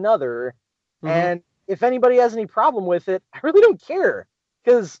project to another. And if anybody has any problem with it, I really don't care,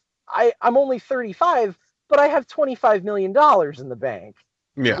 because I'm only 35, but I have $25 million in the bank.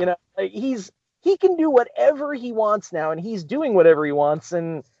 Yeah. Like, he can do whatever he wants now, and he's doing whatever he wants.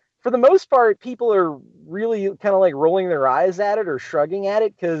 And for the most part, people are really kind of like rolling their eyes at it or shrugging at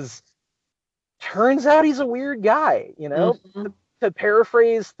it, because turns out he's a weird guy, To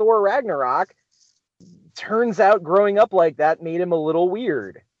paraphrase Thor Ragnarok, turns out growing up like that made him a little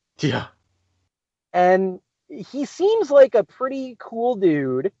weird. Yeah. And he seems like a pretty cool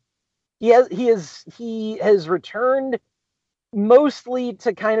dude. He has returned mostly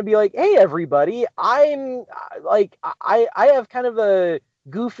to kind of be like, hey, everybody, I'm like, I have kind of a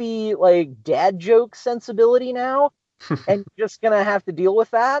goofy, like, dad joke sensibility now, and you're just gonna have to deal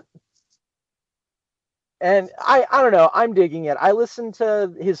with that. And I don't know, I'm digging it. I listened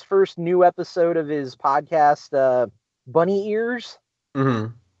to his first new episode of his podcast, Bunny Ears.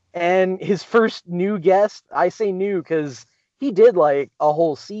 Mm-hmm. And his first new guest, I say new because he did like a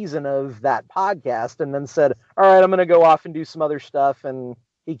whole season of that podcast and then said, all right, I'm going to go off and do some other stuff. And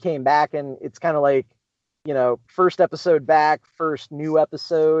he came back, and it's kind of like, first episode back, first new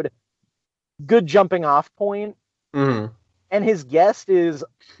episode. Good jumping off point. Mm-hmm. And his guest is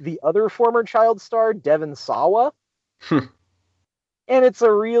the other former child star, Devon Sawa. And it's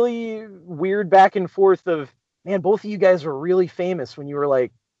a really weird back and forth of, man, both of you guys were really famous when you were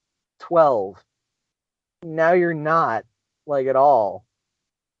like 12. Now you're not, like, at all.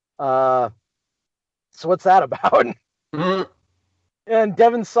 So what's that about? Mm-hmm. And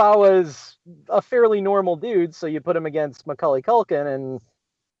Devon Sawa is a fairly normal dude, so you put him against Macaulay Culkin, and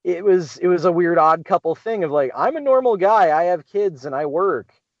it was a weird odd couple thing of like, I'm a normal guy, I have kids and I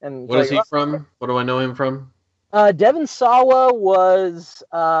work, and What is like, he from? What do I know him from? Devon Sawa was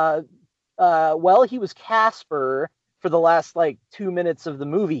well, he was Casper for the last like 2 minutes of the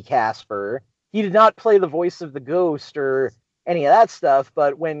movie Casper. He did not play the voice of the ghost or any of that stuff,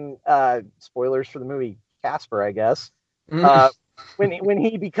 but when spoilers for the movie Casper, I guess. When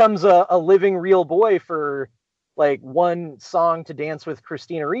he becomes a living real boy for like one song to dance with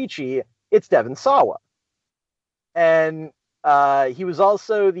Christina Ricci, it's Devon Sawa. And he was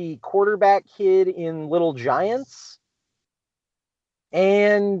also the quarterback kid in Little Giants.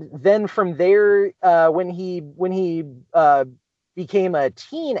 And then from there, when he became a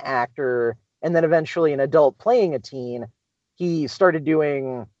teen actor and then eventually an adult playing a teen, he started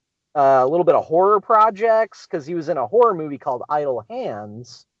doing a little bit of horror projects because he was in a horror movie called Idle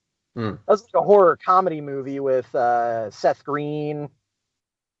Hands. That was like a horror comedy movie with Seth Green.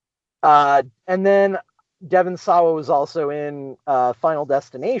 And then Devon Sawa was also in Final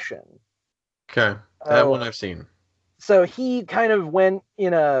Destination. Okay, that one I've seen. So he kind of went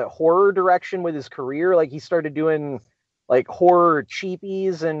in a horror direction with his career. Like he started doing like horror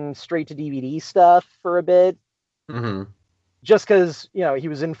cheapies and straight to DVD stuff for a bit. Mm-hmm. Just because, you know, he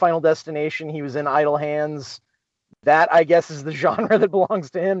was in Final Destination, he was in Idle Hands. That, I guess, is the genre that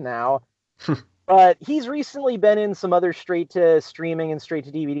belongs to him now. But he's recently been in some other straight to streaming and straight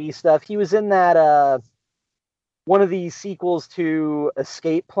to DVD stuff. He was in that one of the sequels to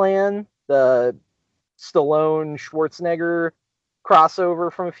Escape Plan, the Stallone Schwarzenegger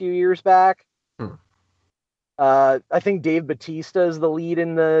crossover from a few years back. I think Dave Bautista is the lead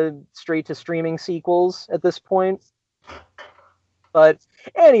in the straight to streaming sequels at this point. But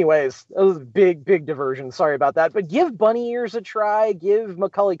anyways, that was a big diversion. Sorry about that. But give Bunny Ears a try. Give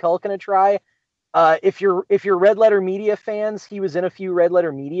Macaulay Culkin a try. If you're Red Letter Media fans, he was in a few Red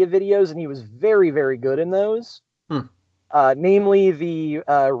Letter Media videos, and he was very, very good in those. Namely, the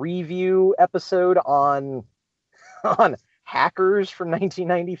review episode on Hackers from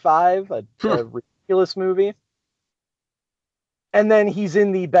 1995, a ridiculous movie. And then he's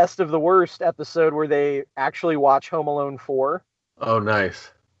in the Best of the Worst episode where they actually watch Home Alone 4. Oh,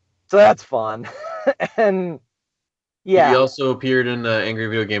 nice. So that's fun. And yeah. He also appeared in Angry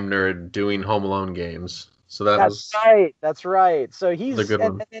Video Game Nerd doing Home Alone games. So that's right. That's right. So he's a good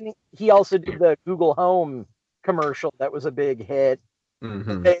one. And then he also did the Google Home commercial that was a big hit.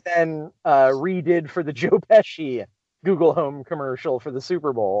 Mm-hmm. They then redid for the Joe Pesci Google Home commercial for the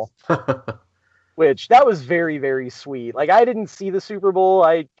Super Bowl. Which that was very, very sweet. Like, I didn't see the Super Bowl.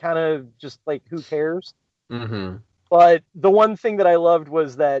 I kind of just like, who cares? Mm-hmm. But the one thing that I loved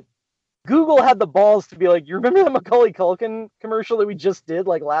was that Google had the balls to be like, you remember the Macaulay Culkin commercial that we just did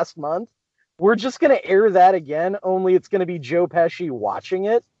like last month? We're just going to air that again, only it's going to be Joe Pesci watching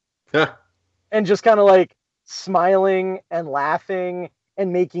it. And just kind of like smiling and laughing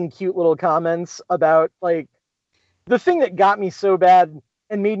and making cute little comments about like the thing that got me so bad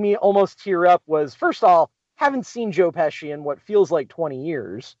and made me almost tear up was, first of all, haven't seen Joe Pesci in what feels like 20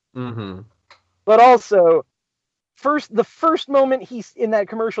 years. Mm-hmm. But also, the first moment he's in that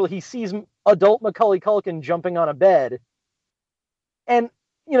commercial, he sees adult Macaulay Culkin jumping on a bed. And,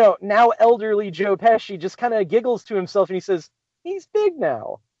 you know, now elderly Joe Pesci just kind of giggles to himself and he says, he's big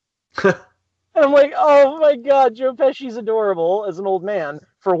now. And I'm like, oh my God, Joe Pesci's adorable as an old man,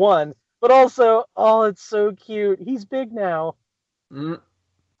 for one. But also, oh, it's so cute. He's big now.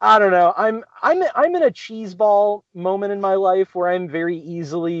 I don't know. I'm in a cheeseball moment in my life where I'm very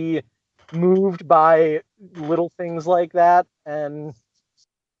easily moved by little things like that. And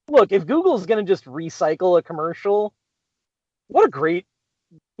look, if Google's going to just recycle a commercial, what a great,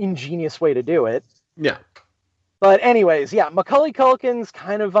 ingenious way to do it. Yeah. But anyways, yeah, Macaulay Culkin's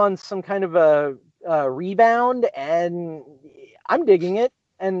kind of on some kind of a rebound, and I'm digging it.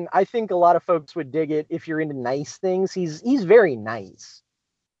 And I think a lot of folks would dig it if you're into nice things. He's very nice.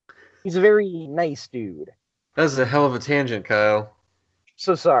 He's a very nice dude. That's a hell of a tangent, Kyle.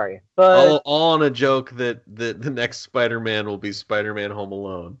 So sorry, but all on a joke that the next Spider-Man will be Spider-Man Home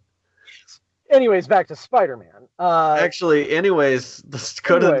Alone. Anyways, back to Spider-Man. Anyways, let's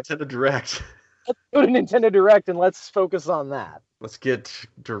go to Nintendo Direct. Let's go to Nintendo Direct and let's focus on that. let's get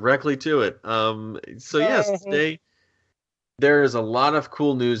directly to it. So yes, today there is a lot of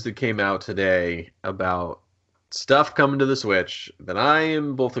cool news that came out today about stuff coming to the Switch that I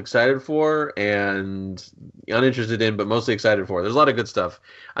am both excited for and uninterested in, but mostly excited for. There's a lot of good stuff.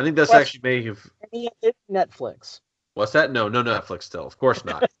 I think that's actually may have. Any of it Netflix? What's that? No Netflix still. Of course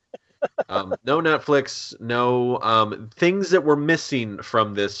not. No Netflix. No things that were missing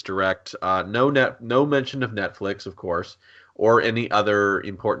from this direct. No mention of Netflix, of course, or any other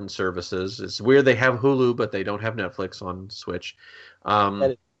important services. It's weird they have Hulu, but they don't have Netflix on Switch.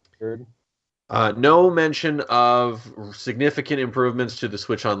 That is weird. No mention of significant improvements to the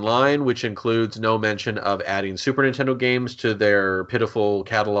Switch Online, which includes no mention of adding Super Nintendo games to their pitiful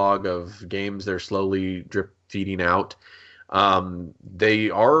catalog of games they're slowly drip feeding out. They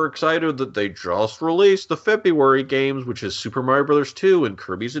are excited that they just released the February games, which is Super Mario Bros. 2 and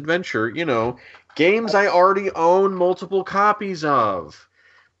Kirby's Adventure. You know, games I already own multiple copies of.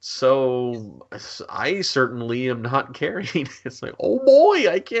 So I certainly am not caring. It's like, oh boy,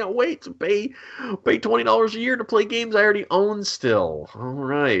 I can't wait to pay $20 a year to play games I already own still. All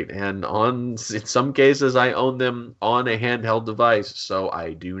right, and in some cases I own them on a handheld device, so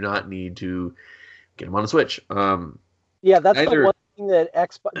I do not need to get them on a Switch. Yeah, that's the one thing that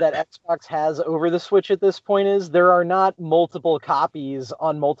Xbox has over the Switch at this point is there are not multiple copies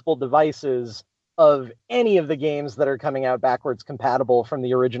on multiple devices of any of the games that are coming out backwards compatible from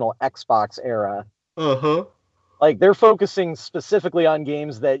the original Xbox era. Uh-huh. Like, they're focusing specifically on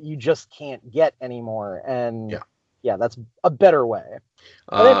games that you just can't get anymore. And yeah, that's a better way.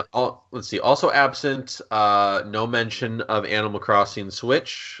 Let's see. Also absent, no mention of Animal Crossing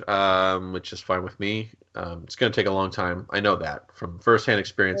Switch, which is fine with me. It's going to take a long time. I know that from firsthand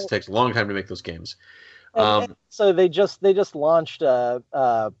experience. It takes a long time to make those games. And so they just launched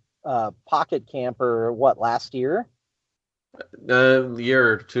Pocket Camper last year? A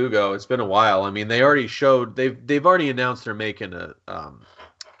year or two ago. It's been a while. I mean, they've already announced they're making a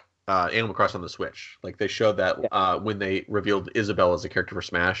Animal Crossing on the Switch. Like they showed that when they revealed Isabelle as a character for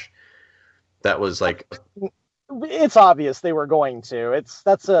Smash. That was like, it's obvious they were going to.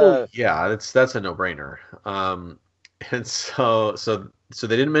 That's a no-brainer. And so they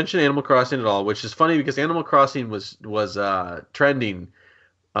didn't mention Animal Crossing at all, which is funny because Animal Crossing was trending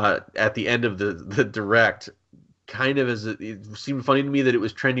at the end of the direct, kind of as it seemed funny to me that it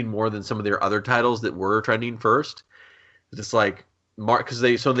was trending more than some of their other titles that were trending first. It's like because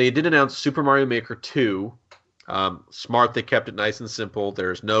they did announce Super Mario Maker 2. Smart, they kept it nice and simple.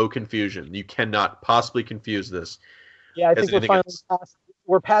 There's no confusion. You cannot possibly confuse this. Yeah, I think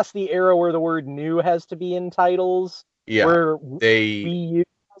we're past the era where the word "new" has to be in titles. Yeah, where Wii U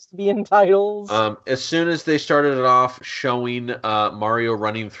has to be in titles. As soon as they started it off showing Mario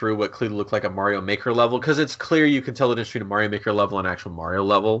running through what clearly looked like a Mario Maker level, because it's clear you can tell the difference between a Mario Maker level and actual Mario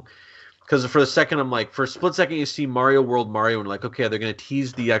level. Because for a split second, you see Mario World Mario, and like, okay, they're going to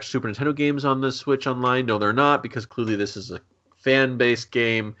tease the actual Super Nintendo games on the Switch Online. No, they're not, because clearly this is a fan-based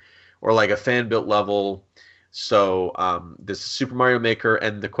game or like a fan-built level. So this is Super Mario Maker,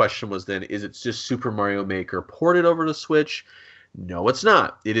 and the question was then, is it just Super Mario Maker ported over to Switch? No, it's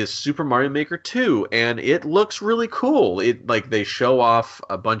not. It is Super Mario Maker 2, and it looks really cool. They show off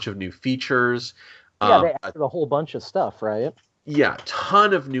a bunch of new features. Yeah, they added a whole bunch of stuff, right? Yeah,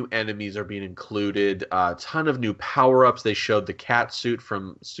 ton of new enemies are being included. A ton of new power-ups. They showed the cat suit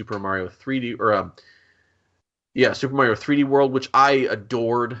from Super Mario 3D Super Mario 3D World, which I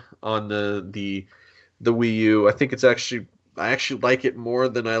adored on the Wii U. I think I actually like it more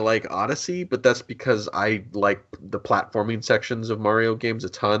than I like Odyssey, but that's because I like the platforming sections of Mario games a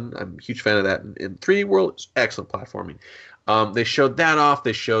ton. I'm a huge fan of that. In 3D World, it's excellent platforming. They showed that off.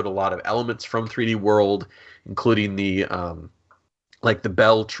 They showed a lot of elements from 3D World, including the like the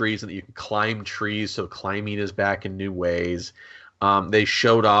bell trees, and that you can climb trees, so climbing is back in new ways. They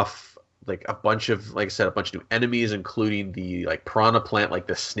showed off like a bunch of new enemies, including the like piranha plant, like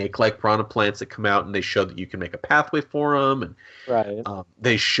the snake-like piranha plants that come out, and they showed that you can make a pathway for them. And right.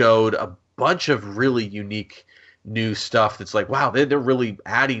 They showed a bunch of really unique new stuff that's like, wow, they're really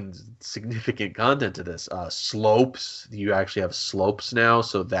adding significant content to this. Slopes, you actually have slopes now,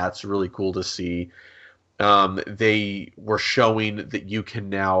 so that's really cool to see. They were showing that you can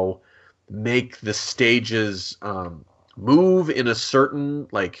now make the stages move in a certain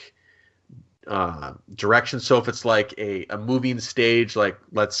direction. So if it's like a moving stage, like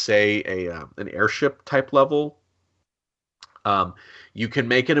let's say an airship type level, You can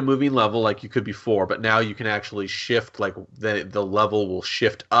make it a moving level like you could before, but now you can actually shift, like the level will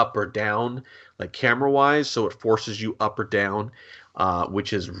shift up or down, like camera wise, so it forces you up or down,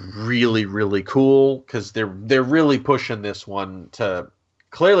 which is really really cool because they're really pushing this one to.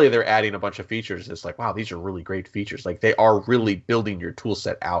 Clearly, they're adding a bunch of features. It's like, wow, these are really great features. Like they are really building your tool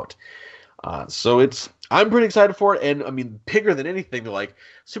set out. So I'm pretty excited for it, and I mean, bigger than anything, they're like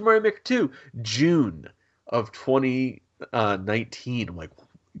Super Mario Maker 2, June of 2019. I'm like,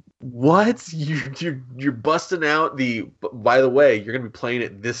 what? You're busting out the. By the way, you're gonna be playing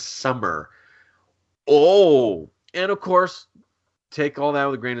it this summer. Oh, and of course, take all that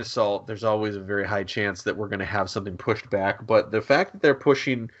with a grain of salt. There's always a very high chance that we're gonna have something pushed back. But the fact that they're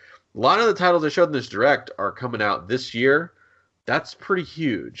pushing a lot of the titles they showed in this direct are coming out this year. That's pretty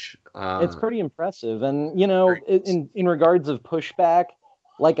huge. It's pretty impressive. And, in regards of pushback,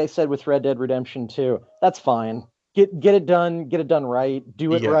 like I said with Red Dead Redemption 2, that's fine. Get it done right.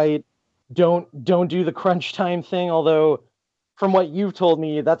 Do it right. Don't do the crunch time thing, although from what you've told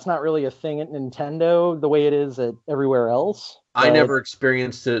me, that's not really a thing at Nintendo the way it is at everywhere else. I never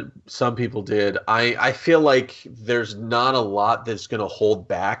experienced it. Some people did. I feel like there's not a lot that's going to hold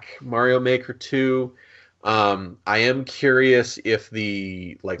back Mario Maker 2. I am curious if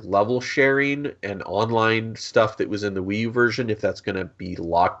the level sharing and online stuff that was in the Wii U version, if that's going to be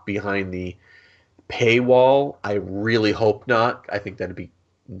locked behind the paywall. I really hope not. I think that'd be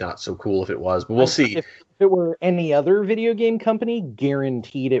not so cool if it was, but we'll see. If it were any other video game company,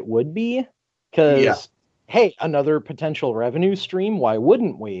 guaranteed it would be. Because, hey, another potential revenue stream, why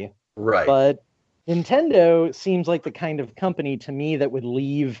wouldn't we? Right. But Nintendo seems like the kind of company to me that would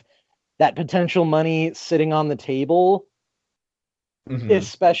leave that potential money sitting on the table,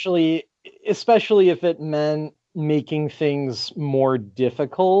 especially if it meant making things more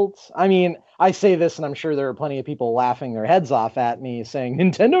difficult. I mean, I say this, and I'm sure there are plenty of people laughing their heads off at me saying,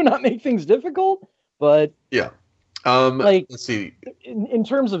 Nintendo not make things difficult? But yeah. Let's see. In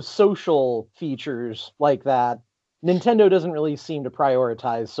terms of social features like that, Nintendo doesn't really seem to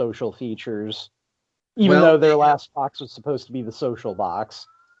prioritize social features, even though their last box was supposed to be the social box.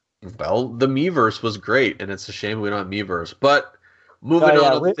 Well, the Miiverse was great, and it's a shame we don't have Miiverse. But moving on to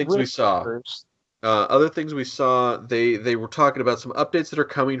other things we saw. Other things we saw, they were talking about some updates that are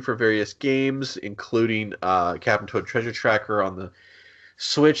coming for various games, including Captain Toad Treasure Tracker on the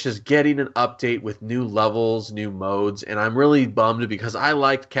Switch is getting an update with new levels, new modes, and I'm really bummed because I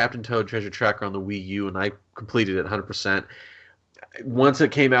liked Captain Toad Treasure Tracker on the Wii U, and I completed it 100%. Once it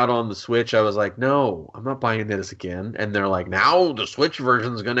came out on the Switch, I was like, no, I'm not buying this again. And they're like, now the Switch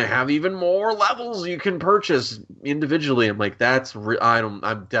version is going to have even more levels you can purchase individually. I'm like,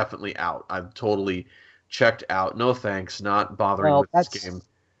 I'm definitely out. I've totally checked out. No thanks, not bothering with this game.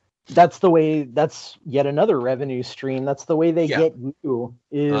 That's yet another revenue stream. That's the way they get you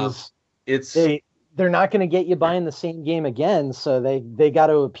they're not going to get you buying the same game again. So they got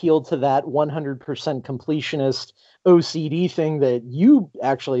to appeal to that 100% completionist OCD thing that you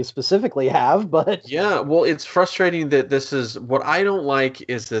actually specifically have. But yeah, well, it's frustrating that this is what I don't like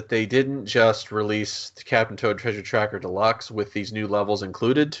is that they didn't just release Captain Toad Treasure Tracker Deluxe with these new levels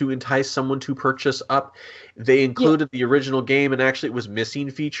included to entice someone to purchase up. They included the original game, and actually it was missing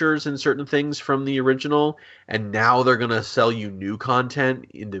features and certain things from the original, and now they're going to sell you new content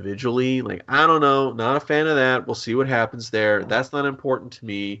individually. Like, I don't know, not a fan of that. We'll see what happens there. That's not important to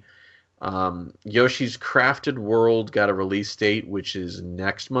me. Yoshi's Crafted World got a release date, which is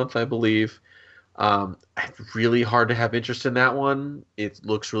next month, I believe. It's really hard to have interest in that one. It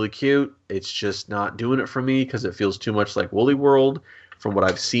looks really cute. It's just not doing it for me because it feels too much like Woolly World from what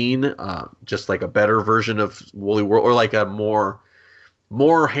I've seen. Just like a better version of Woolly World, or like a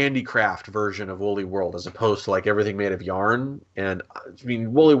more handicraft version of Woolly World, as opposed to like everything made of yarn. And I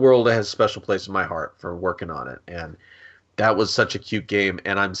mean, Woolly World has a special place in my heart for working on it, and that was such a cute game.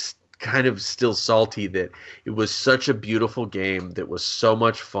 And I'm kind of still salty that it was such a beautiful game that was so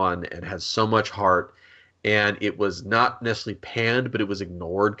much fun and has so much heart, and it was not necessarily panned, but it was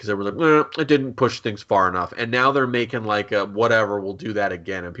ignored because they were like, it didn't push things far enough. And now they're making like a whatever, we'll do that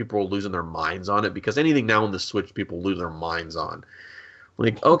again, and people are losing their minds on it because anything now on the Switch people lose their minds on.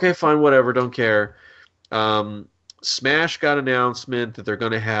 Like, okay, fine, whatever, don't care. Smash got an announcement that they're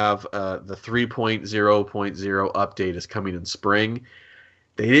going to have the 3.0.0 update is coming in spring.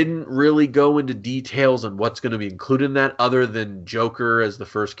 They didn't really go into details on what's going to be included in that, other than Joker as the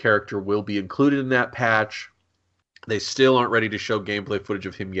first character will be included in that patch. They still aren't ready to show gameplay footage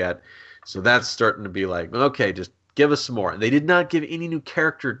of him yet, so that's starting to be like, okay, just give us some more. And they did not give any new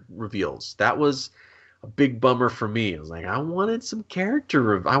character reveals. That was a big bummer for me. I was like, I wanted some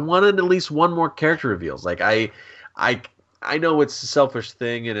I wanted at least one more character reveals. Like I I know it's a selfish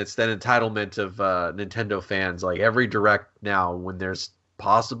thing, and it's that entitlement of Nintendo fans. Like every direct now, when there's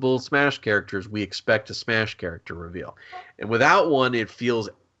possible Smash characters, we expect a Smash character reveal, and without one, it feels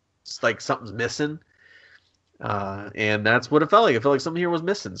like something's missing. And that's what it felt like. It felt like something here was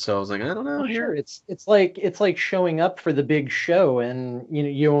missing. So I was like, I don't know. Sure, it's like showing up for the big show, and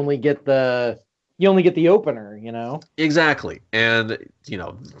you only get the opener, Exactly. And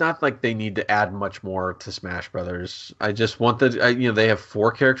not like they need to add much more to Smash Brothers. I just want they have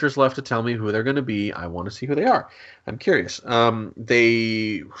 4 characters left to tell me who they're going to be. I want to see who they are. I'm curious.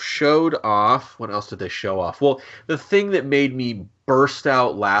 They showed off. What else did they show off? Well, the thing that made me burst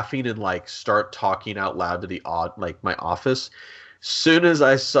out laughing and like start talking out loud to my office, soon as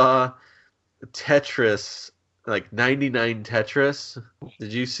I saw Tetris, like 99 Tetris.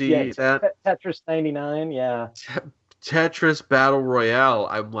 Did you see that? Tetris 99, yeah. Tetris Battle Royale.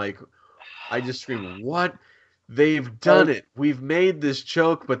 I'm like, I just screamed, what? They've done it. We've made this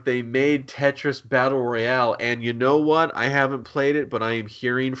joke, but they made Tetris Battle Royale. And you know what? I haven't played it, but I am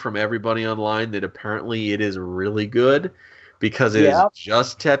hearing from everybody online that apparently it is really good because it is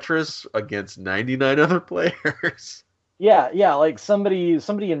just Tetris against 99 other players. Yeah, like somebody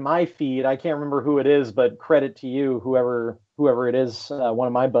in my feed, I can't remember who it is, but credit to you, whoever it is, one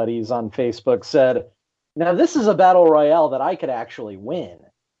of my buddies on Facebook said, now this is a battle royale that I could actually win.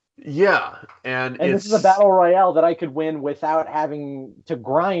 Yeah, and this is a battle royale that I could win without having to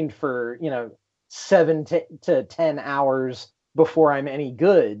grind for 7 to 10 hours before I'm any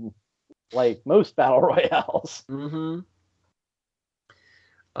good, like most battle royales. Mm-hmm.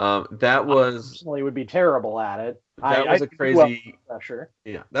 That was I personally would be terrible at it. That was a crazy pressure.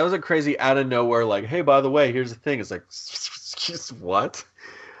 Yeah, that was a crazy out of nowhere. Like, hey, by the way, here's the thing. It's like, what?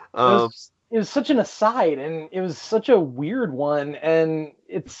 It was such an aside, and it was such a weird one, and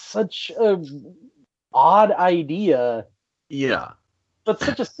it's such a odd idea. Yeah, but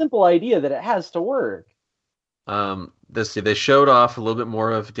such a simple idea that it has to work. They showed off a little bit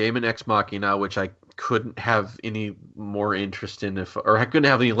more of Daemon X Machina, which I couldn't have any more interest in or I couldn't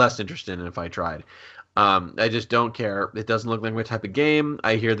have any less interest in if I tried. I just don't care. It doesn't look like my type of game.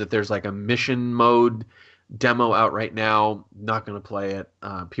 I hear that there's like a mission mode demo out right now. Not going to play it.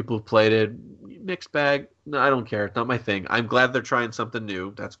 People who played it, mixed bag. No, I don't care. It's not my thing. I'm glad they're trying something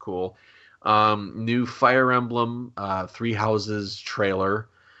new. That's cool. New Fire Emblem 3 Houses trailer.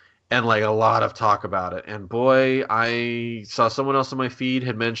 And like a lot of talk about it. And boy, I saw someone else on my feed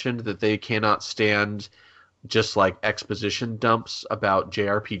had mentioned that they cannot stand just like exposition dumps about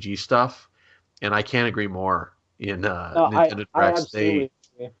JRPG stuff. And I can't agree more. In Nintendo Directs,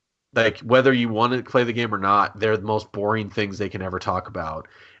 like whether you want to play the game or not, they're the most boring things they can ever talk about.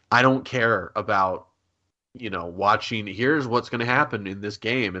 I don't care about watching. Here's what's going to happen in this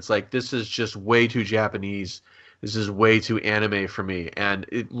game. It's like this is just way too Japanese. This is way too anime for me, and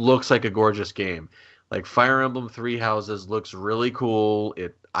it looks like a gorgeous game. Like Fire Emblem 3 Houses looks really cool.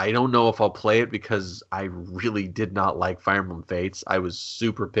 I don't know if I'll play it because I really did not like Fire Emblem Fates. I was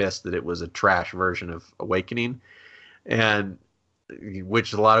super pissed that it was a trash version of Awakening, and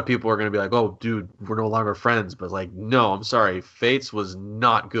which a lot of people are going to be like, "Oh, dude, we're no longer friends." But like, no, I'm sorry. Fates was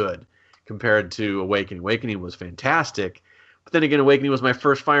not good compared to Awakening. Awakening was fantastic, but then again, Awakening was my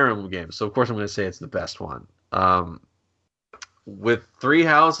first Fire Emblem game, so of course I'm going to say it's the best one. With 3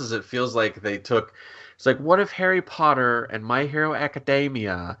 Houses, it feels like they took. It's like, what if Harry Potter and My Hero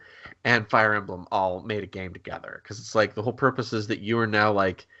Academia and Fire Emblem all made a game together? Because it's like the whole purpose is that you are now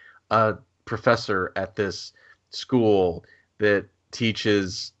like a professor at this school that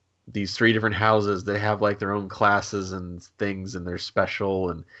teaches these 3 different houses that have like their own classes and things, and they're special,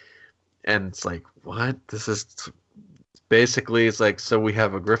 and it's like, what? This is. Basically, it's like, so we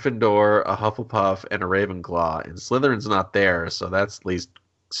have a Gryffindor, a Hufflepuff, and a Ravenclaw, and Slytherin's not there, so that's at least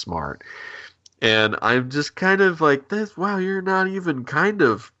smart. And I'm just kind of like, this. Wow, you're not even trying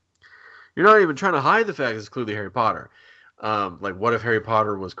to hide the fact that it's clearly Harry Potter. Like, what if Harry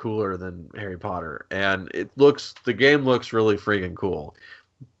Potter was cooler than Harry Potter? And the game looks really freaking cool.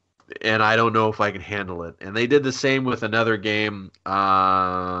 And I don't know if I can handle it. And they did the same with another game. What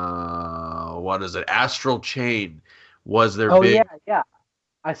is it? Astral Chain. Was there big... yeah.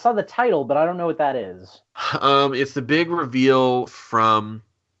 I saw the title, but I don't know what that is. It's the big reveal from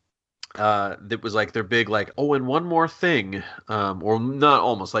that was like their big like, oh, and one more thing. Or not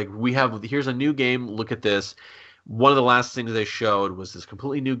almost like here's a new game, look at this. One of the last things they showed was this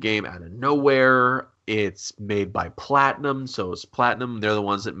completely new game out of nowhere. It's made by Platinum, so it's Platinum. They're the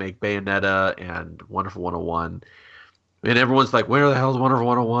ones that make Bayonetta and Wonderful 101. And everyone's like, where the hell is Wonderful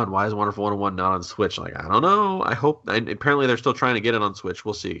 101? Why is Wonderful 101 not on Switch? Like, I don't know. I hope. Apparently, they're still trying to get it on Switch.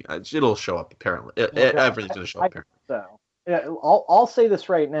 We'll see. It'll show up, apparently. Everything's going to show up, apparently. So. I'll say this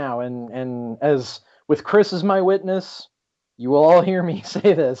right now, and as with Chris as my witness, you will all hear me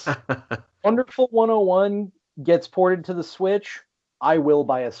say this. Wonderful 101 gets ported to the Switch, I will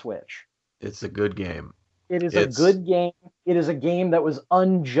buy a Switch. It's a good game. It is a good game. It is a game that was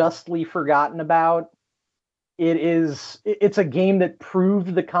unjustly forgotten about. It's a game that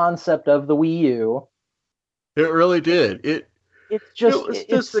proved the concept of the Wii U. It really did. It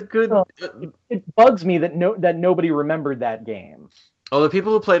bugs me that nobody remembered that game. Oh, the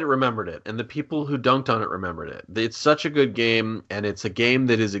people who played it remembered it, and the people who dunked on it remembered it. It's such a good game, and it's a game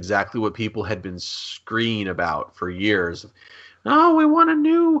that is exactly what people had been screaming about for years. Oh, we want a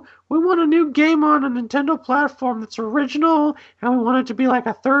new game on a Nintendo platform that's original, and we want it to be like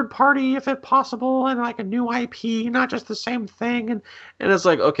a third party if it's possible, and like a new IP, not just the same thing. And it's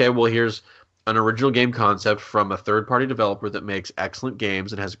like, okay, well, here's an original game concept from a third-party developer that makes excellent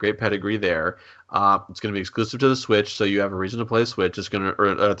games and has a great pedigree there. It's going to be exclusive to the Switch, so you have a reason to play Switch. It's going to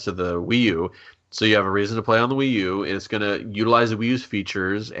the Wii U, so you have a reason to play on the Wii U. And it's going to utilize the Wii U's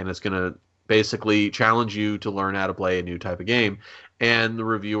features, and it's going to basically challenge you to learn how to play a new type of game. And the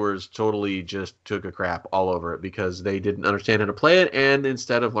reviewers totally just took a crap all over it because they didn't understand how to play it, and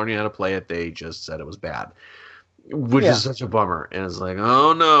instead of learning how to play it, they just said it was bad. Which is such a bummer, and it's like,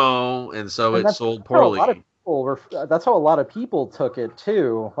 oh no, and so it sold poorly. That's how a lot of people took it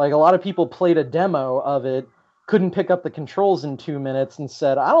too. Like a lot of people played a demo of it, couldn't pick up the controls in 2 minutes, and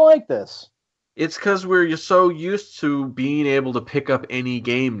said, "I don't like this." It's because we're so used to being able to pick up any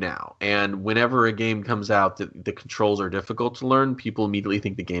game now, and whenever a game comes out that the controls are difficult to learn, people immediately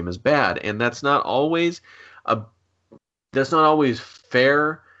think the game is bad, and that's not always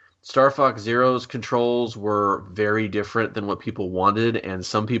fair. Star Fox Zero's controls were very different than what people wanted, and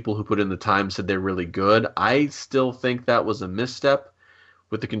some people who put in the time said they're really good. I still think that was a misstep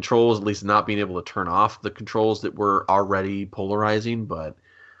with the controls, at least not being able to turn off the controls that were already polarizing, but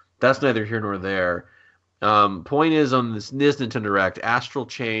that's neither here nor there. Point is, on this Nintendo Direct, Astral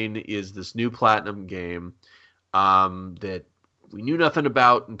Chain is this new Platinum game that we knew nothing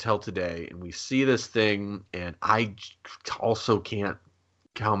about until today, and we see this thing, and I also can't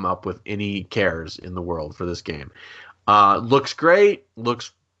come up with any cares in the world for this game. Looks great,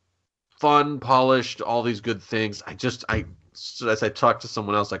 looks fun, polished, all these good things. As I talked to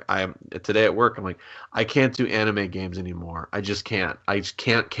someone else, like I am today at work, I'm like, I can't do anime games anymore. I just can't. I just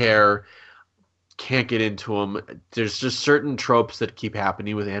can't care. Can't get into them. There's just certain tropes that keep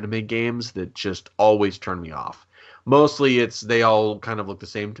happening with anime games that just always turn me off. Mostly they all kind of look the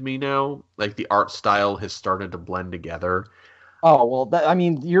same to me now. Like the art style has started to blend together. Oh, well,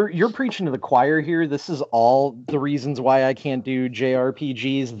 you're preaching to the choir here. This is all the reasons why I can't do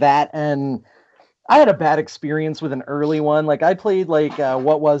JRPGs. That, and I had a bad experience with an early one. Like, I played,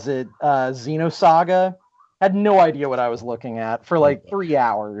 what was it? Xenosaga. Had no idea what I was looking at for, 3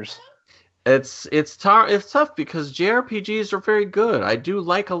 hours. It's tough because JRPGs are very good. I do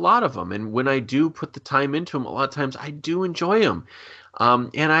like a lot of them, and when I do put the time into them, a lot of times I do enjoy them.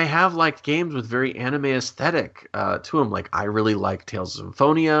 And I have liked games with very anime aesthetic to them. Like, I really like Tales of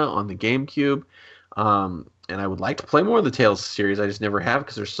Symphonia on the GameCube. And I would like to play more of the Tales series. I just never have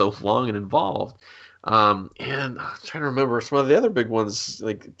because they're so long and involved. And I'm trying to remember some of the other big ones.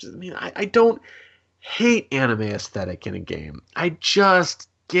 I don't hate anime aesthetic in a game. I just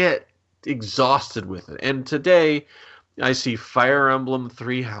get exhausted with it. And today, I see Fire Emblem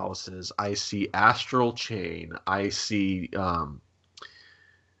Three Houses. I see Astral Chain. I see...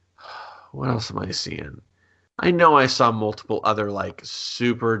 what else am I seeing? I know I saw multiple other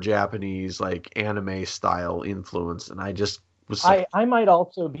super Japanese anime style influence, and I just was I might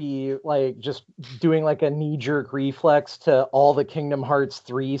also be just doing a knee-jerk reflex to all the Kingdom Hearts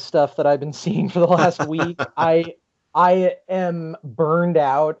 3 stuff that I've been seeing for the last week. I am burned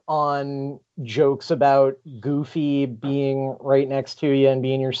out on jokes about Goofy being right next to you and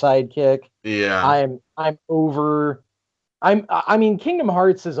being your sidekick. Yeah. I'm over. Kingdom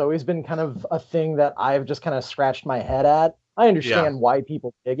Hearts has always been kind of a thing that I've just kind of scratched my head at. I understand why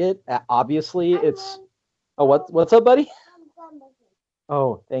people dig it. Obviously, it's... Oh, what's up, buddy?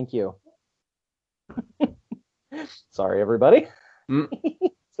 Oh, thank you. Sorry, everybody. Go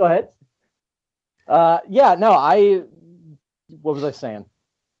ahead. What was I saying?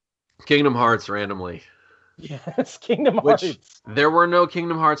 Kingdom Hearts randomly. Yes, Kingdom Hearts. There were no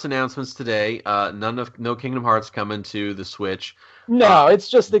Kingdom Hearts announcements today. No Kingdom Hearts coming to the Switch. No, it's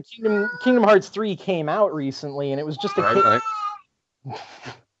just that Kingdom Hearts 3 came out recently, and it was just a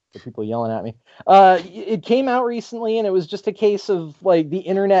the people yelling at me. It came out recently, and it was just a case of the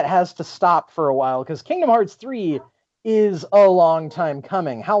internet has to stop for a while because Kingdom Hearts 3 is a long time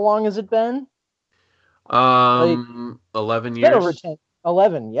coming. How long has it been? Like 11 it's been over years. 10,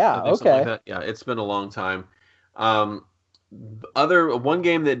 11. Yeah. I think something like Okay. that. Yeah, it's been a long time. Um, other one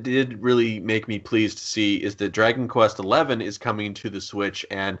game that did really make me pleased to see is that Dragon Quest XI is coming to the Switch,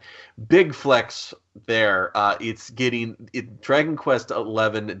 and big flex there. It's getting Dragon Quest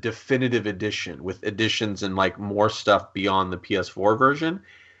XI Definitive Edition with additions and like more stuff beyond the PS4 version.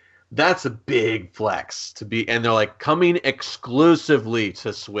 That's a big flex to be, and they're like coming exclusively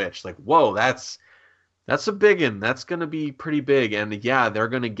to Switch. Like, whoa, that's a big one. That's gonna be pretty big, and yeah, they're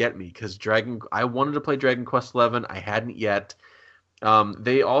gonna get me because Dragon. I wanted to play Dragon Quest XI. I hadn't yet.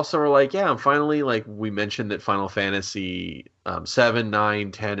 They also are like, yeah, I'm finally like we mentioned that Final Fantasy 7,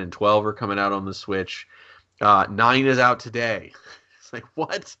 9, 10, and 12 are coming out on the Switch. 9 is out today. It's like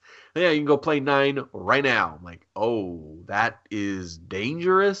what? Yeah, you can go play 9 right now. I'm like, oh, that is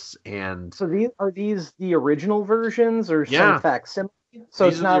dangerous. And So these the original versions or yeah, some facsimile? So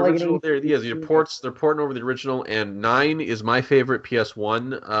these it's are the not like original. an They're ports. They're porting over the original, and 9 is my favorite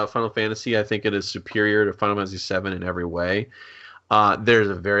PS1 Final Fantasy. I think it is superior to Final Fantasy 7 in every way. There's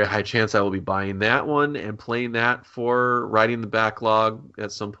a very high chance I will be buying that one and playing that for writing the backlog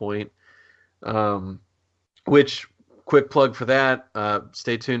at some point. Which, quick plug for that,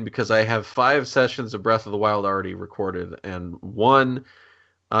 stay tuned because I have 5 sessions of Breath of the Wild already recorded and one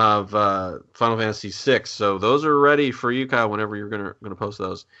of Final Fantasy 6. So those are ready for you, Kyle, whenever you're gonna post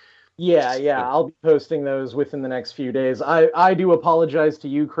those. Yeah, yeah, I'll be posting those within the next few days. I do apologize to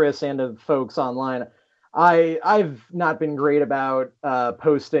you, Chris, and to folks online. I've not been great about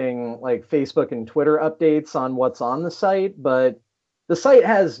posting like Facebook and Twitter updates on what's on the site, but the site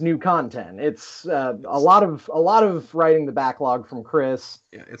has new content. It's a lot of writing the backlog from Chris.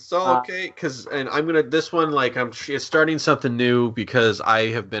 Yeah, it's all okay because, and I'm gonna this one like it's starting something new because I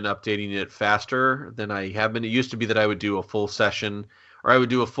have been updating it faster than I have been. It used to be that I would do a full session or I would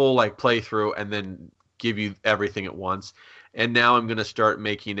do a full like playthrough and then give you everything at once, and now I'm gonna start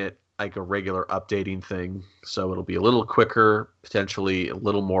making it like a regular updating thing, so it'll be a little quicker, potentially a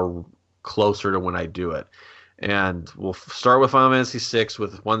little more closer to when I do it. And we'll start with Final Fantasy VI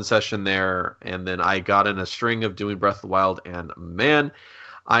with one session there, and then I got in a string of doing Breath of the Wild, and man,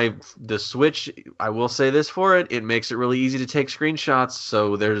 the Switch, I will say this for it, it makes it really easy to take screenshots,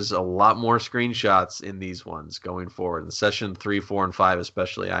 so there's a lot more screenshots in these ones going forward. In session 3, 4, and 5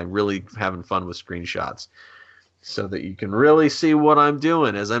 especially, I'm really having fun with screenshots so that you can really see what I'm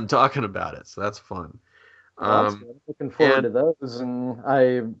doing as I'm talking about it. So that's fun. Well, that's looking forward to those, and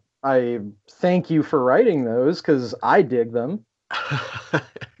I thank you for writing those because I dig them.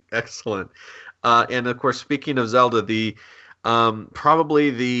 Excellent. And of course, speaking of Zelda, the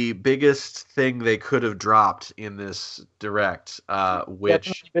probably the biggest thing they could have dropped in this direct, which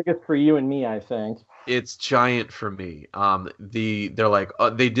definitely biggest for you and me, I think. It's giant for me. They're like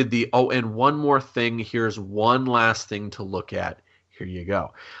they did the and one more thing. Here's one last thing to look at. Here you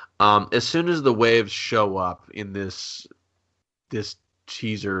go. As soon as the waves show up in this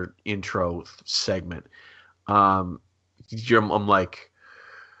teaser intro segment, I'm like,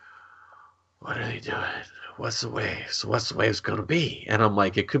 what are they doing? What's the waves? What's the waves gonna be? And I'm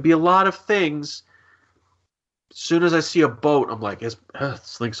like, it could be a lot of things. As soon as I see a boat, I'm like, it's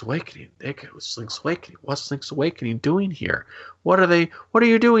Link's Awakening. It's Link's Awakening. What's Link's Awakening doing here? What are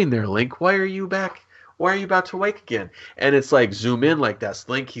you doing there, Link? Why are you back? Why are you about to wake again? And it's like zoom in like that's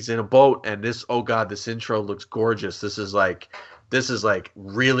Link. He's in a boat, and oh god, this intro looks gorgeous. This is like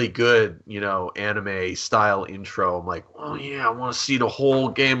really good, anime style intro. I'm like, oh yeah, I want to see the whole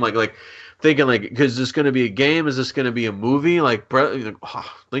game. Like thinking like, is this going to be a game? Is this going to be a movie? Like,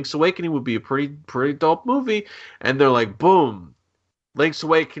 Link's Awakening would be a pretty dope movie. And they're like, boom, Link's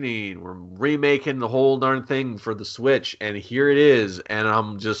Awakening. We're remaking the whole darn thing for the Switch, and here it is. And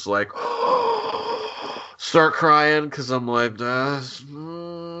I'm just like, start crying because I'm like,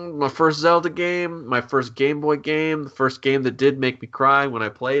 my first Zelda game, my first Game Boy game, the first game that did make me cry when I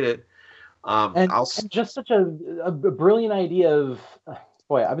played it. And just such a brilliant idea of.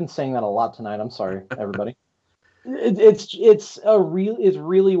 Boy, I've been saying that a lot tonight. I'm sorry, everybody. It's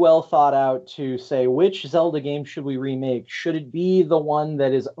really well thought out to say which Zelda game should we remake? Should it be the one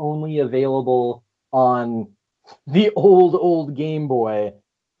that is only available on the old Game Boy?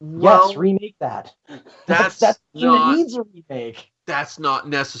 Well, yes, remake that. That's that needs a remake. That's not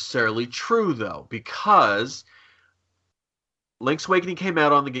necessarily true though, because Link's Awakening came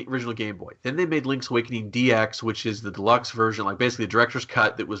out on the original Game Boy. Then they made Link's Awakening DX, which is the deluxe version, like basically the director's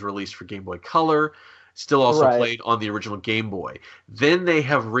cut that was released for Game Boy Color, still also played on the original Game Boy. Then they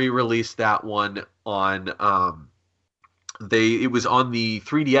have re-released that one on it was on the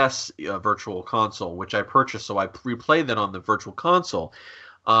 3DS Virtual Console, which I purchased, so I replayed that on the Virtual Console.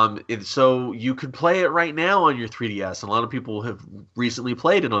 So you could play it right now on your 3DS, and a lot of people have recently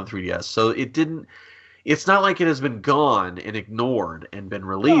played it on 3DS. So it's not like it has been gone and ignored and been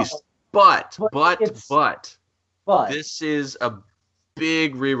released. No, But but this is a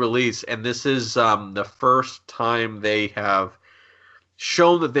big re-release, and this is the first time they have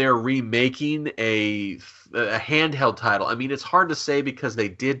shown that they're remaking a handheld title. I mean, it's hard to say because they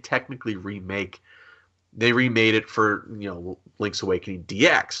did technically remake. They remade it for Link's Awakening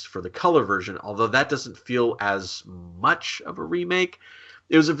DX for the color version, although that doesn't feel as much of a remake.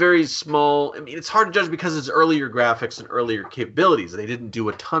 It was a very small. I mean, it's hard to judge because it's earlier graphics and earlier capabilities. They didn't do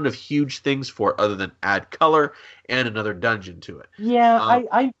a ton of huge things for it other than add color and another dungeon to it. Yeah,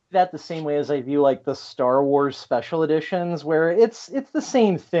 I view that the same way as I view like the Star Wars special editions, where it's the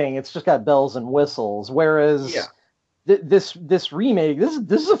same thing. It's just got bells and whistles. Whereas this remake, this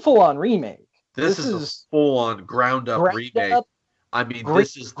is a full on remake. This is a full on ground up remake. I mean,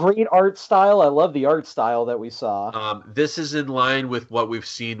 this is great art style. I love the art style that we saw. This is in line with what we've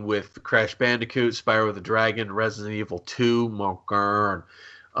seen with Crash Bandicoot, Spyro the Dragon, Resident Evil 2,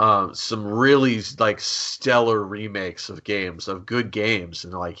 some really like stellar remakes of games, of good games,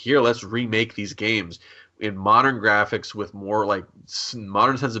 and like here, let's remake these games in modern graphics with more like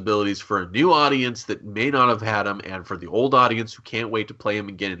modern sensibilities for a new audience that may not have had them, and for the old audience who can't wait to play them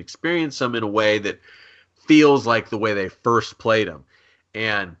again and experience them in a way that feels like the way they first played them.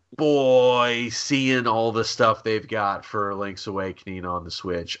 And boy, seeing all the stuff they've got for Link's Awakening on the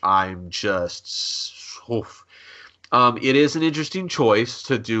Switch, I'm just oof. It is an interesting choice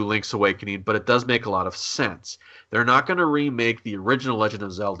to do Link's Awakening, but it does make a lot of sense. They're not going to remake the original Legend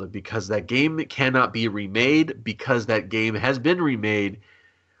of Zelda because that game cannot be remade, because that game has been remade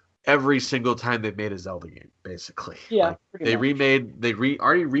every single time they've made a Zelda game, basically. Yeah, they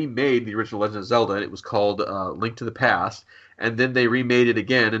already remade the original Legend of Zelda, and it was called Link to the Past, and then they remade it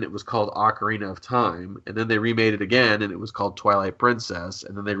again, and it was called Ocarina of Time, and then they remade it again, and it was called Twilight Princess,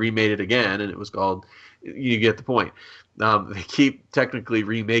 and then they remade it again, and it was called. You get the point. They keep technically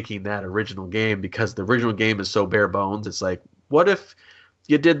remaking that original game because the original game is so bare bones. It's like, what if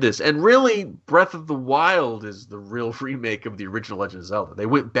you did this? And really, Breath of the Wild is the real remake of the original Legend of Zelda. They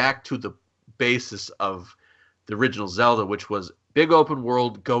went back to the basis of the original Zelda, which was big open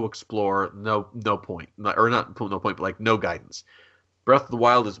world, go explore, no point. No point, but like no guidance. Breath of the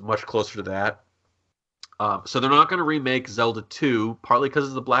Wild is much closer to that. So they're not going to remake Zelda 2, partly because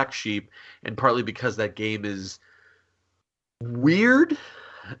of the Black Sheep, and partly because that game is weird.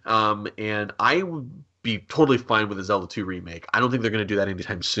 And I would be totally fine with a Zelda 2 remake. I don't think they're going to do that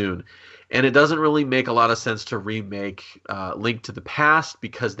anytime soon. And it doesn't really make a lot of sense to remake Link to the Past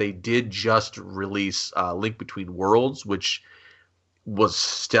because they did just release Link Between Worlds, which was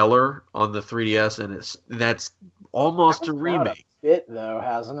stellar on the 3DS, and that's almost a remake. It though,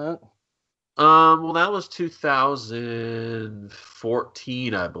 hasn't it? Well, that was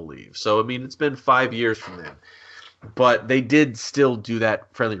 2014, I believe. So, I mean, it's been 5 years from then. But they did still do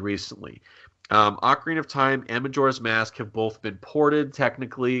that fairly recently. Ocarina of Time and Majora's Mask have both been ported,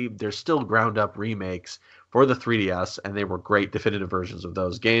 technically. They're still ground-up remakes for the 3DS, and they were great definitive versions of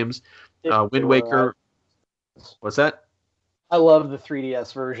those games. Wind Waker... What's that? I love the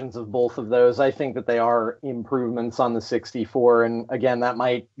 3DS versions of both of those. I think that they are improvements on the 64, and again, that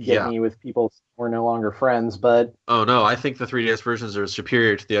might get me with people who are no longer friends, but... Oh, no, I think the 3DS versions are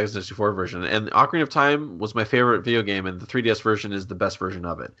superior to the N64 version, and Ocarina of Time was my favorite video game, and the 3DS version is the best version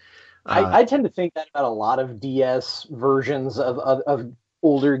of it. I tend to think that about a lot of DS versions of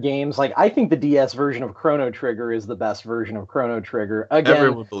older games. Like, I think the DS version of Chrono Trigger is the best version of Chrono Trigger. Again,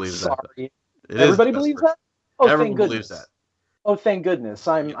 everyone believes that. Everybody believes that? Oh, everyone believes that. Oh, thank goodness.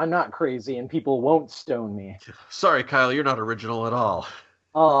 I'm not crazy and people won't stone me. Sorry, Kyle, you're not original at all.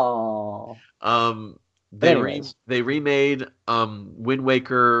 Oh. They remade Wind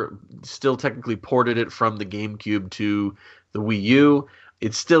Waker, still technically ported it from the GameCube to the Wii U.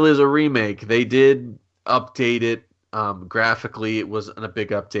 It still is a remake. They did update it graphically. It wasn't a big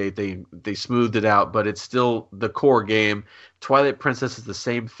update. They smoothed it out, but it's still the core game. Twilight Princess is the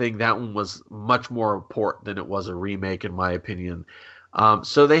same thing. That one was much more a port than it was a remake, in my opinion.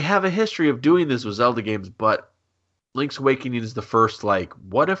 So they have a history of doing this with Zelda games, but Link's Awakening is the first, like,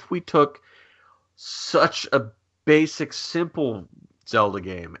 what if we took such a basic, simple Zelda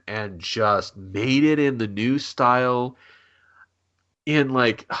game and just made it in the new style, in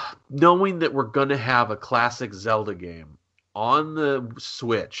like knowing that we're going to have a classic Zelda game on the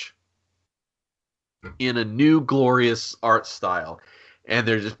Switch in a new glorious art style. And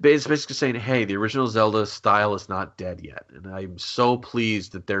they're just basically saying, hey, the original Zelda style is not dead yet. And I'm so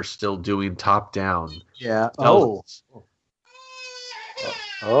pleased that they're still doing top-down. Yeah. Zeldas.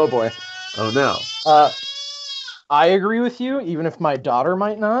 Oh boy. Oh no. I agree with you, even if my daughter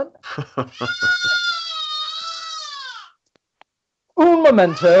might not. Un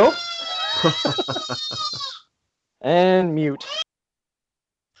momento. And mute.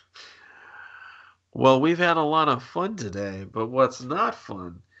 Well, we've had a lot of fun today, but what's not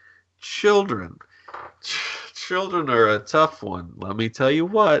fun? Children. Children are a tough one. Let me tell you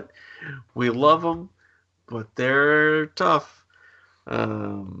what. We love them, but they're tough.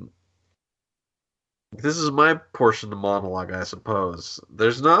 This is my portion of monologue, I suppose.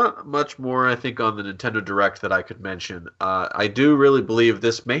 There's not much more, I think, on the Nintendo Direct that I could mention. I do really believe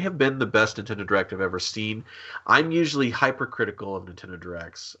this may have been the best Nintendo Direct I've ever seen. I'm usually hypercritical of Nintendo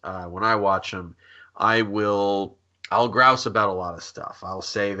Directs. When I watch them, I'll grouse about a lot of stuff. I'll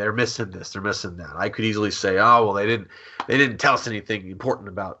say they're missing this, they're missing that. I could easily say, oh well, they didn't tell us anything important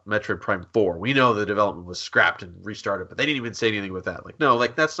about Metroid Prime 4. We know the development was scrapped and restarted, but they didn't even say anything with that. Like, no,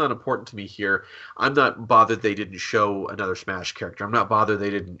 like that's not important to me here. I'm not bothered they didn't show another Smash character. I'm not bothered they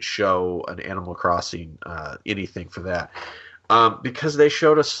didn't show an Animal Crossing anything for that. Because they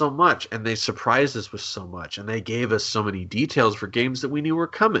showed us so much and they surprised us with so much and they gave us so many details for games that we knew were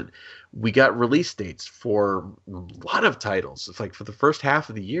coming. We got release dates for a lot of titles. It's like for the first half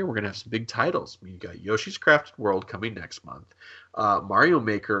of the year, we're going to have some big titles. You got Yoshi's Crafted World coming next month. Mario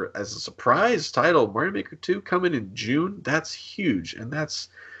Maker as a surprise title. Mario Maker 2 coming in June. That's huge. And that's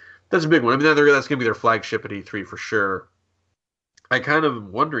a big one. I mean, that's going to be their flagship at E3 for sure. I kind of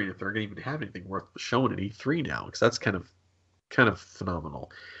am wondering if they're going to even have anything worth showing at E3 now, because that's kind of phenomenal.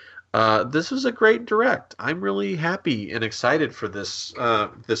 This was a great direct. I'm really happy and excited for this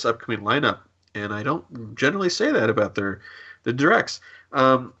this upcoming lineup, and I don't generally say that about the directs.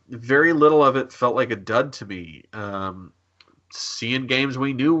 Very little of it felt like a dud to me. Seeing games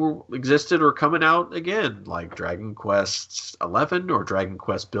we knew existed or coming out again, like Dragon Quest 11 or Dragon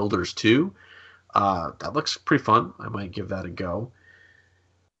Quest Builders 2. That looks pretty fun. I might give that a go.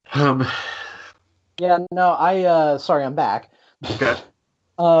 Yeah, no, sorry, I'm back. Okay.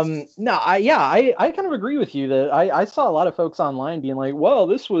 No, I kind of agree with you that I saw a lot of folks online being like, well,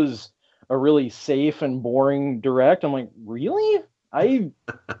 this was a really safe and boring direct. I'm like, really?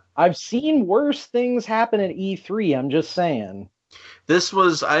 I've seen worse things happen at E3. I'm just saying.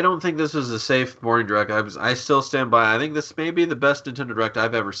 I don't think this was a safe, boring direct. I still stand by. I think this may be the best Nintendo Direct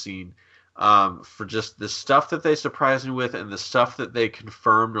I've ever seen. For just the stuff that they surprised me with and the stuff that they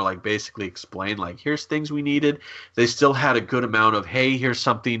confirmed or like basically explained, like here's things we needed. They still had a good amount of, hey, here's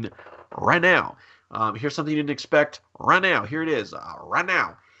something right now. Here's something you didn't expect right now. Here it is right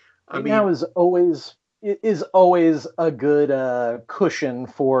now. Now is always a good cushion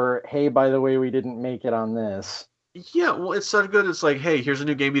for, hey, by the way, we didn't make it on this. Yeah, well, it's so good. It's like, hey, here's a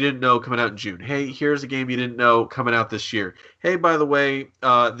new game you didn't know coming out in June. Hey, here's a game you didn't know coming out this year. Hey, by the way,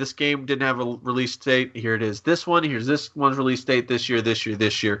 this game didn't have a release date. Here it is. Here's this one's release date this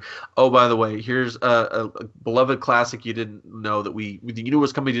year. Oh, by the way, here's a beloved classic you didn't know that you knew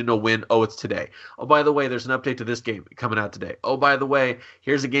was coming, you didn't know when. Oh, it's today. Oh, by the way, there's an update to this game coming out today. Oh, by the way,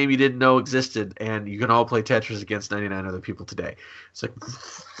 here's a game you didn't know existed, and you can all play Tetris against 99 other people today. It's like,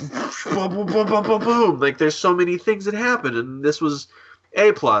 boom, boom, boom, boom, boom, boom. Like, there's so many things that happened, and this was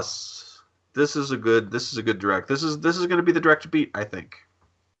A+. This is a good direct. This is going to be the direct to beat, I think.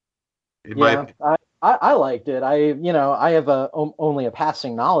 I liked it. I have only a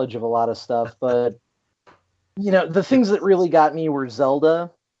passing knowledge of a lot of stuff, but the things that really got me were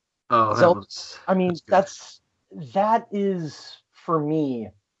Zelda. Oh, Zelda, that is for me.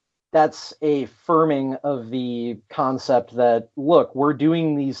 That's a firming of the concept that, look, we're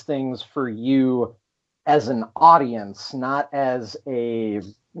doing these things for you as an audience, not as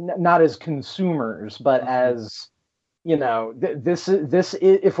consumers, but as, this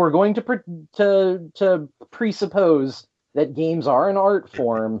if we're going to presuppose that games are an art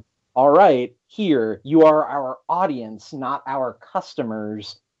form, all right, here you are our audience, not our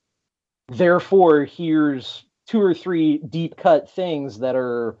customers. Therefore, here's 2 or 3 deep cut things that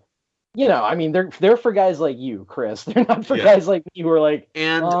are, they're for guys like you, Chris. They're not for guys like me who are like,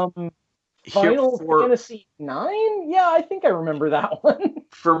 Final Fantasy 9? Yeah, I think I remember that one.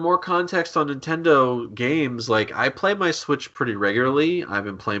 For more context on Nintendo games, like, I play my Switch pretty regularly. I've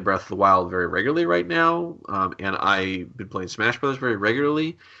been playing Breath of the Wild very regularly right now, and I've been playing Smash Brothers very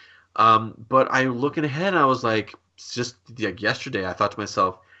regularly. But I'm looking ahead, and I was like, just like yesterday, I thought to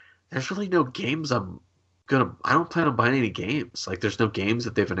myself, there's really no games I don't plan on buying any games. Like, there's no games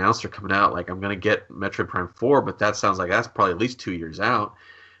that they've announced are coming out. Like, I'm gonna get Metroid Prime 4, but that sounds like that's probably at least 2 years out.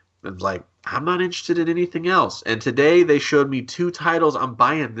 And like, I'm not interested in anything else. And today they showed me 2 titles I'm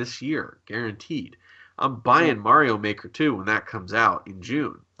buying this year, guaranteed. I'm buying Mario Maker 2 when that comes out in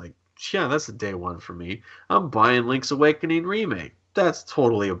June. Like, yeah, that's a day one for me. I'm buying Link's Awakening Remake. That's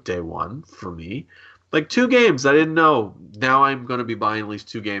totally a day one for me. Like, 2 games I didn't know. Now I'm going to be buying at least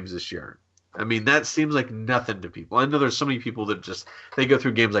 2 games this year. I mean, that seems like nothing to people. I know there's so many people that just, they go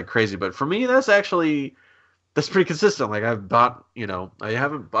through games like crazy, but for me, that's pretty consistent. Like, I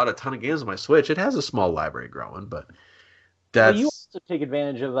haven't bought a ton of games on my Switch. It has a small library growing, but well, you also take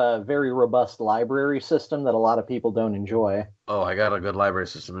advantage of a very robust library system that a lot of people don't enjoy. Oh, I got a good library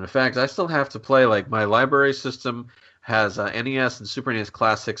system. And in fact, I still have to play, like, my library system has NES and Super NES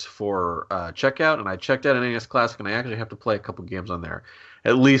Classics for checkout, and I checked out an NES Classic, and I actually have to play a couple games on there.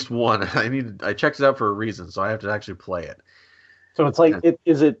 At least one. I checked it out for a reason, so I have to actually play it. So it's like,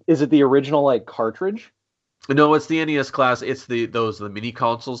 is it the original, like, cartridge? No, it's the NES Classic. It's the mini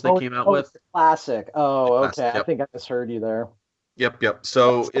consoles they came out with. Classic. Oh, okay. Classic, yep. I think I misheard you there. Yep.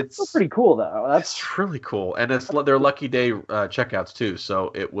 So it's pretty cool, though. That's really cool, and they're Lucky Day checkouts too.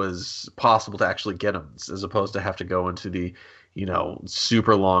 So it was possible to actually get them, as opposed to have to go into the,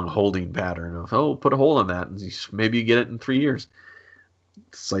 super long holding pattern of put a hold on that, and maybe you get it in 3 years.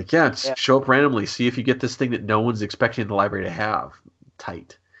 It's like just show up randomly, see if you get this thing that no one's expecting the library to have.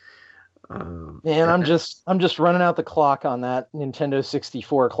 Tight. Man, I'm just running out the clock on that Nintendo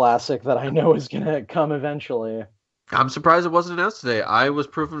 64 Classic that I know is gonna come eventually. I'm surprised it wasn't announced today. I was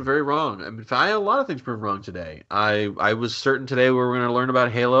proven very wrong. I mean, I had a lot of things proven wrong today. I was certain today we were going to learn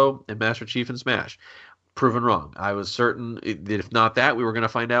about Halo and Master Chief and Smash. Proven wrong. I was certain that if not that, we were going to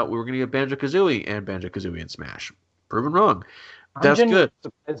find out we were going to get Banjo-Kazooie and Smash. Proven wrong. That's good.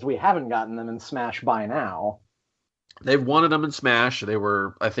 Because we haven't gotten them in Smash by now. They've wanted them in Smash. They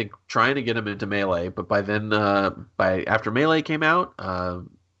were, I think, trying to get them into Melee, but by then, after Melee came out,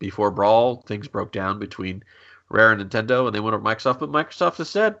 before Brawl, things broke down between Rare and Nintendo, and they went over Microsoft. But Microsoft has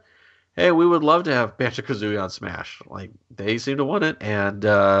said, "Hey, we would love to have Banjo-Kazooie on Smash." Like, they seem to want it, and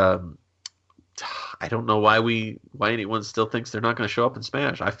I don't know why anyone still thinks they're not going to show up in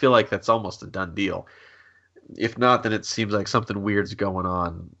Smash. I feel like that's almost a done deal. If not, then it seems like something weird's going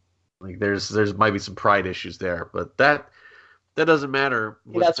on. Like there's might be some pride issues there, but that doesn't matter.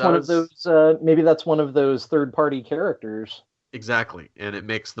 Maybe that's one of those third-party characters. Exactly, and it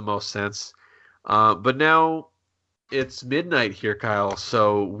makes the most sense. But now it's midnight here, Kyle.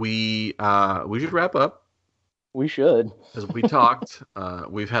 So we should wrap up. We should, because we talked.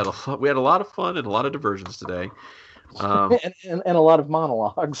 We had a lot of fun and a lot of diversions today, and a lot of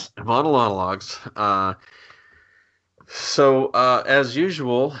monologues. So as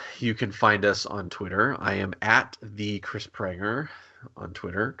usual, you can find us on Twitter. I am at the Chris Pranger on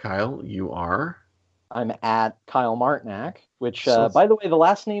Twitter. Kyle, you are? I'm at Kyle Martinak, which, by the way, the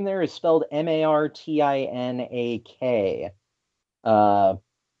last name there is spelled Martinak.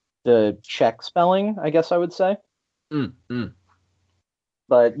 The Czech spelling, I guess I would say.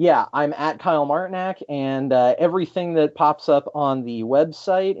 But yeah, I'm at Kyle Martinak, and everything that pops up on the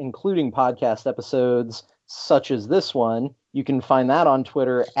website, including podcast episodes such as this one, you can find that on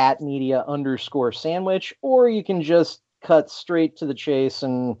Twitter at media_sandwich, or you can just cut straight to the chase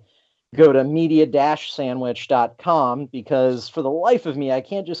and go to media-sandwich.com, because for the life of me, I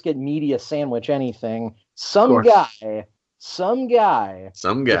can't just get Media Sandwich anything. Some guy decided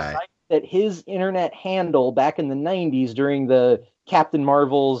that his internet handle back in the 90s during the Captain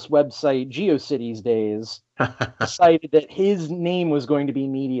Marvel's website GeoCities days decided that his name was going to be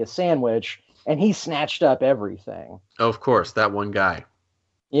Media Sandwich, and he snatched up everything. Oh, of course, that one guy.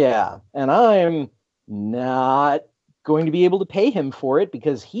 Yeah, and I'm not going to be able to pay him for it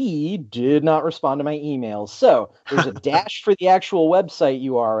because he did not respond to my emails. So there's a dash for the actual website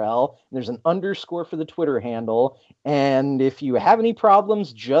URL, and there's an underscore for the Twitter handle. And if you have any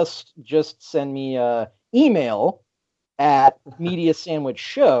problems, just send me an email at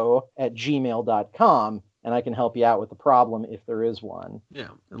mediasandwichshow@gmail.com, and I can help you out with the problem if there is one. Yeah,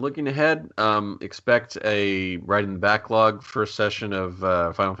 and looking ahead, expect a right in the backlog first session of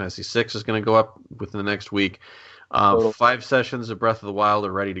Final Fantasy VI is going to go up within the next week. 5 sessions of Breath of the Wild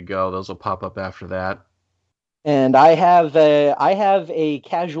are ready to go. Those will pop up after that. And I have a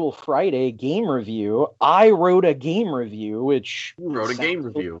Casual Friday game review. I wrote a game review, which you wrote a game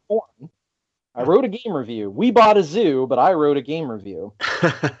review. I wrote a game review. We bought a zoo, but I wrote a game review.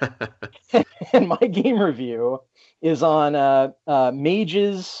 And my game review is on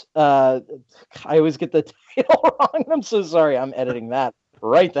Mages. I always get the title wrong. I'm so sorry. I'm editing that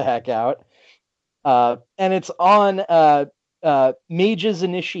right the heck out. And it's on Mage's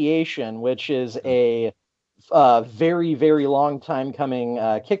Initiation, which is a very, very long time coming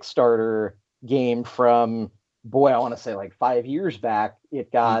Kickstarter game from, I want to say like 5 years back.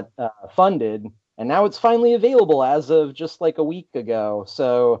 It got funded, and now it's finally available as of just like a week ago.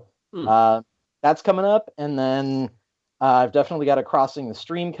 So that's coming up, and then I've definitely got a Crossing the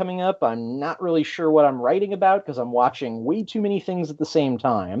Stream coming up. I'm not really sure what I'm writing about because I'm watching way too many things at the same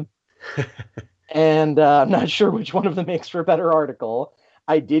time. And I'm not sure which one of them makes for a better article.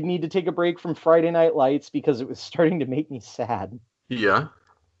 I did need to take a break from Friday Night Lights because it was starting to make me sad. Yeah.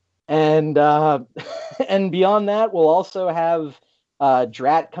 And and beyond that, we'll also have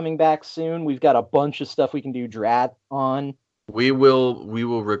Drat coming back soon. We've got a bunch of stuff we can do Drat on. We will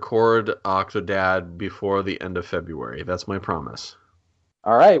record Octodad before the end of February. That's my promise.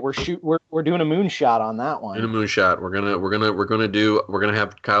 All right, we're doing a moonshot on that one. In a moonshot, we're gonna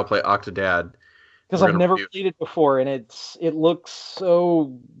have Kyle play Octodad because I've never played it before, and it looks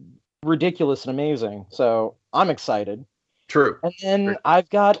so ridiculous and amazing. So I'm excited. True. And then I've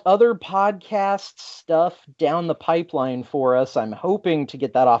got other podcast stuff down the pipeline for us. I'm hoping to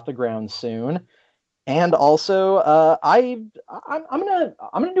get that off the ground soon. And also, I'm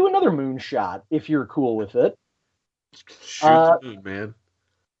gonna do another moonshot if you're cool with it. Shoot the moon, man.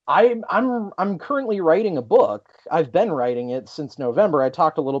 I'm currently writing a book. I've been writing it since November. I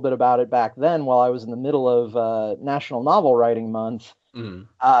talked a little bit about it back then while I was in the middle of National Novel Writing Month. Mm.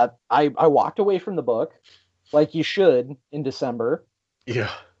 I walked away from the book, like you should in December.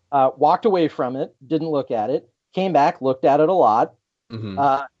 Yeah. Walked away from it, didn't look at it, came back, looked at it a lot.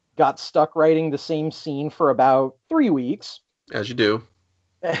 Mm-hmm. Got stuck writing the same scene for about 3 weeks. As you do.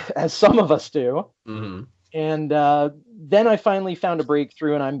 As some of us do. Mm-hmm. And then I finally found a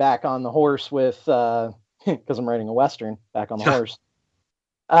breakthrough, and I'm back on the horse with, because I'm writing a Western, back on the horse,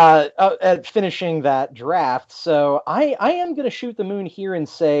 at finishing that draft. So I am going to shoot the moon here and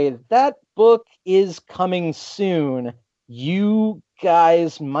say that book is coming soon. You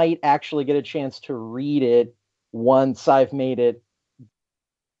guys might actually get a chance to read it once I've made it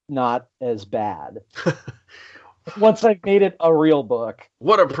not as bad. Once I've made it a real book.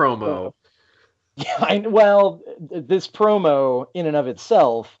 What a promo. Yeah, well, this promo in and of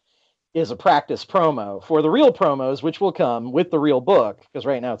itself is a practice promo for the real promos, which will come with the real book, because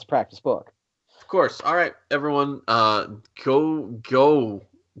right now it's a practice book. Of course. All right, everyone, go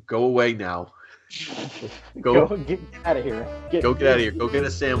away now. Go get out of here. Get out of here. Go get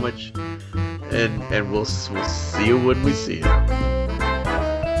a sandwich, and we'll see you when we see you.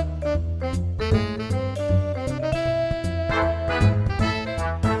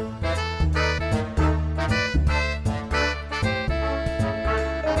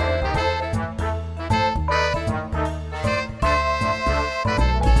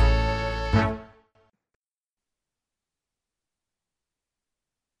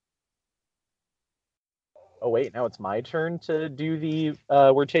 Oh, wait, now it's my turn to do the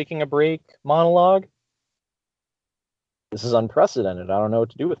we're taking a break monologue? This is unprecedented. I don't know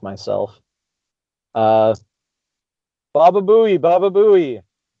what to do with myself. Baba Booey, Baba Booey.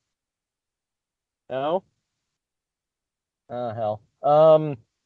 No? Oh, hell.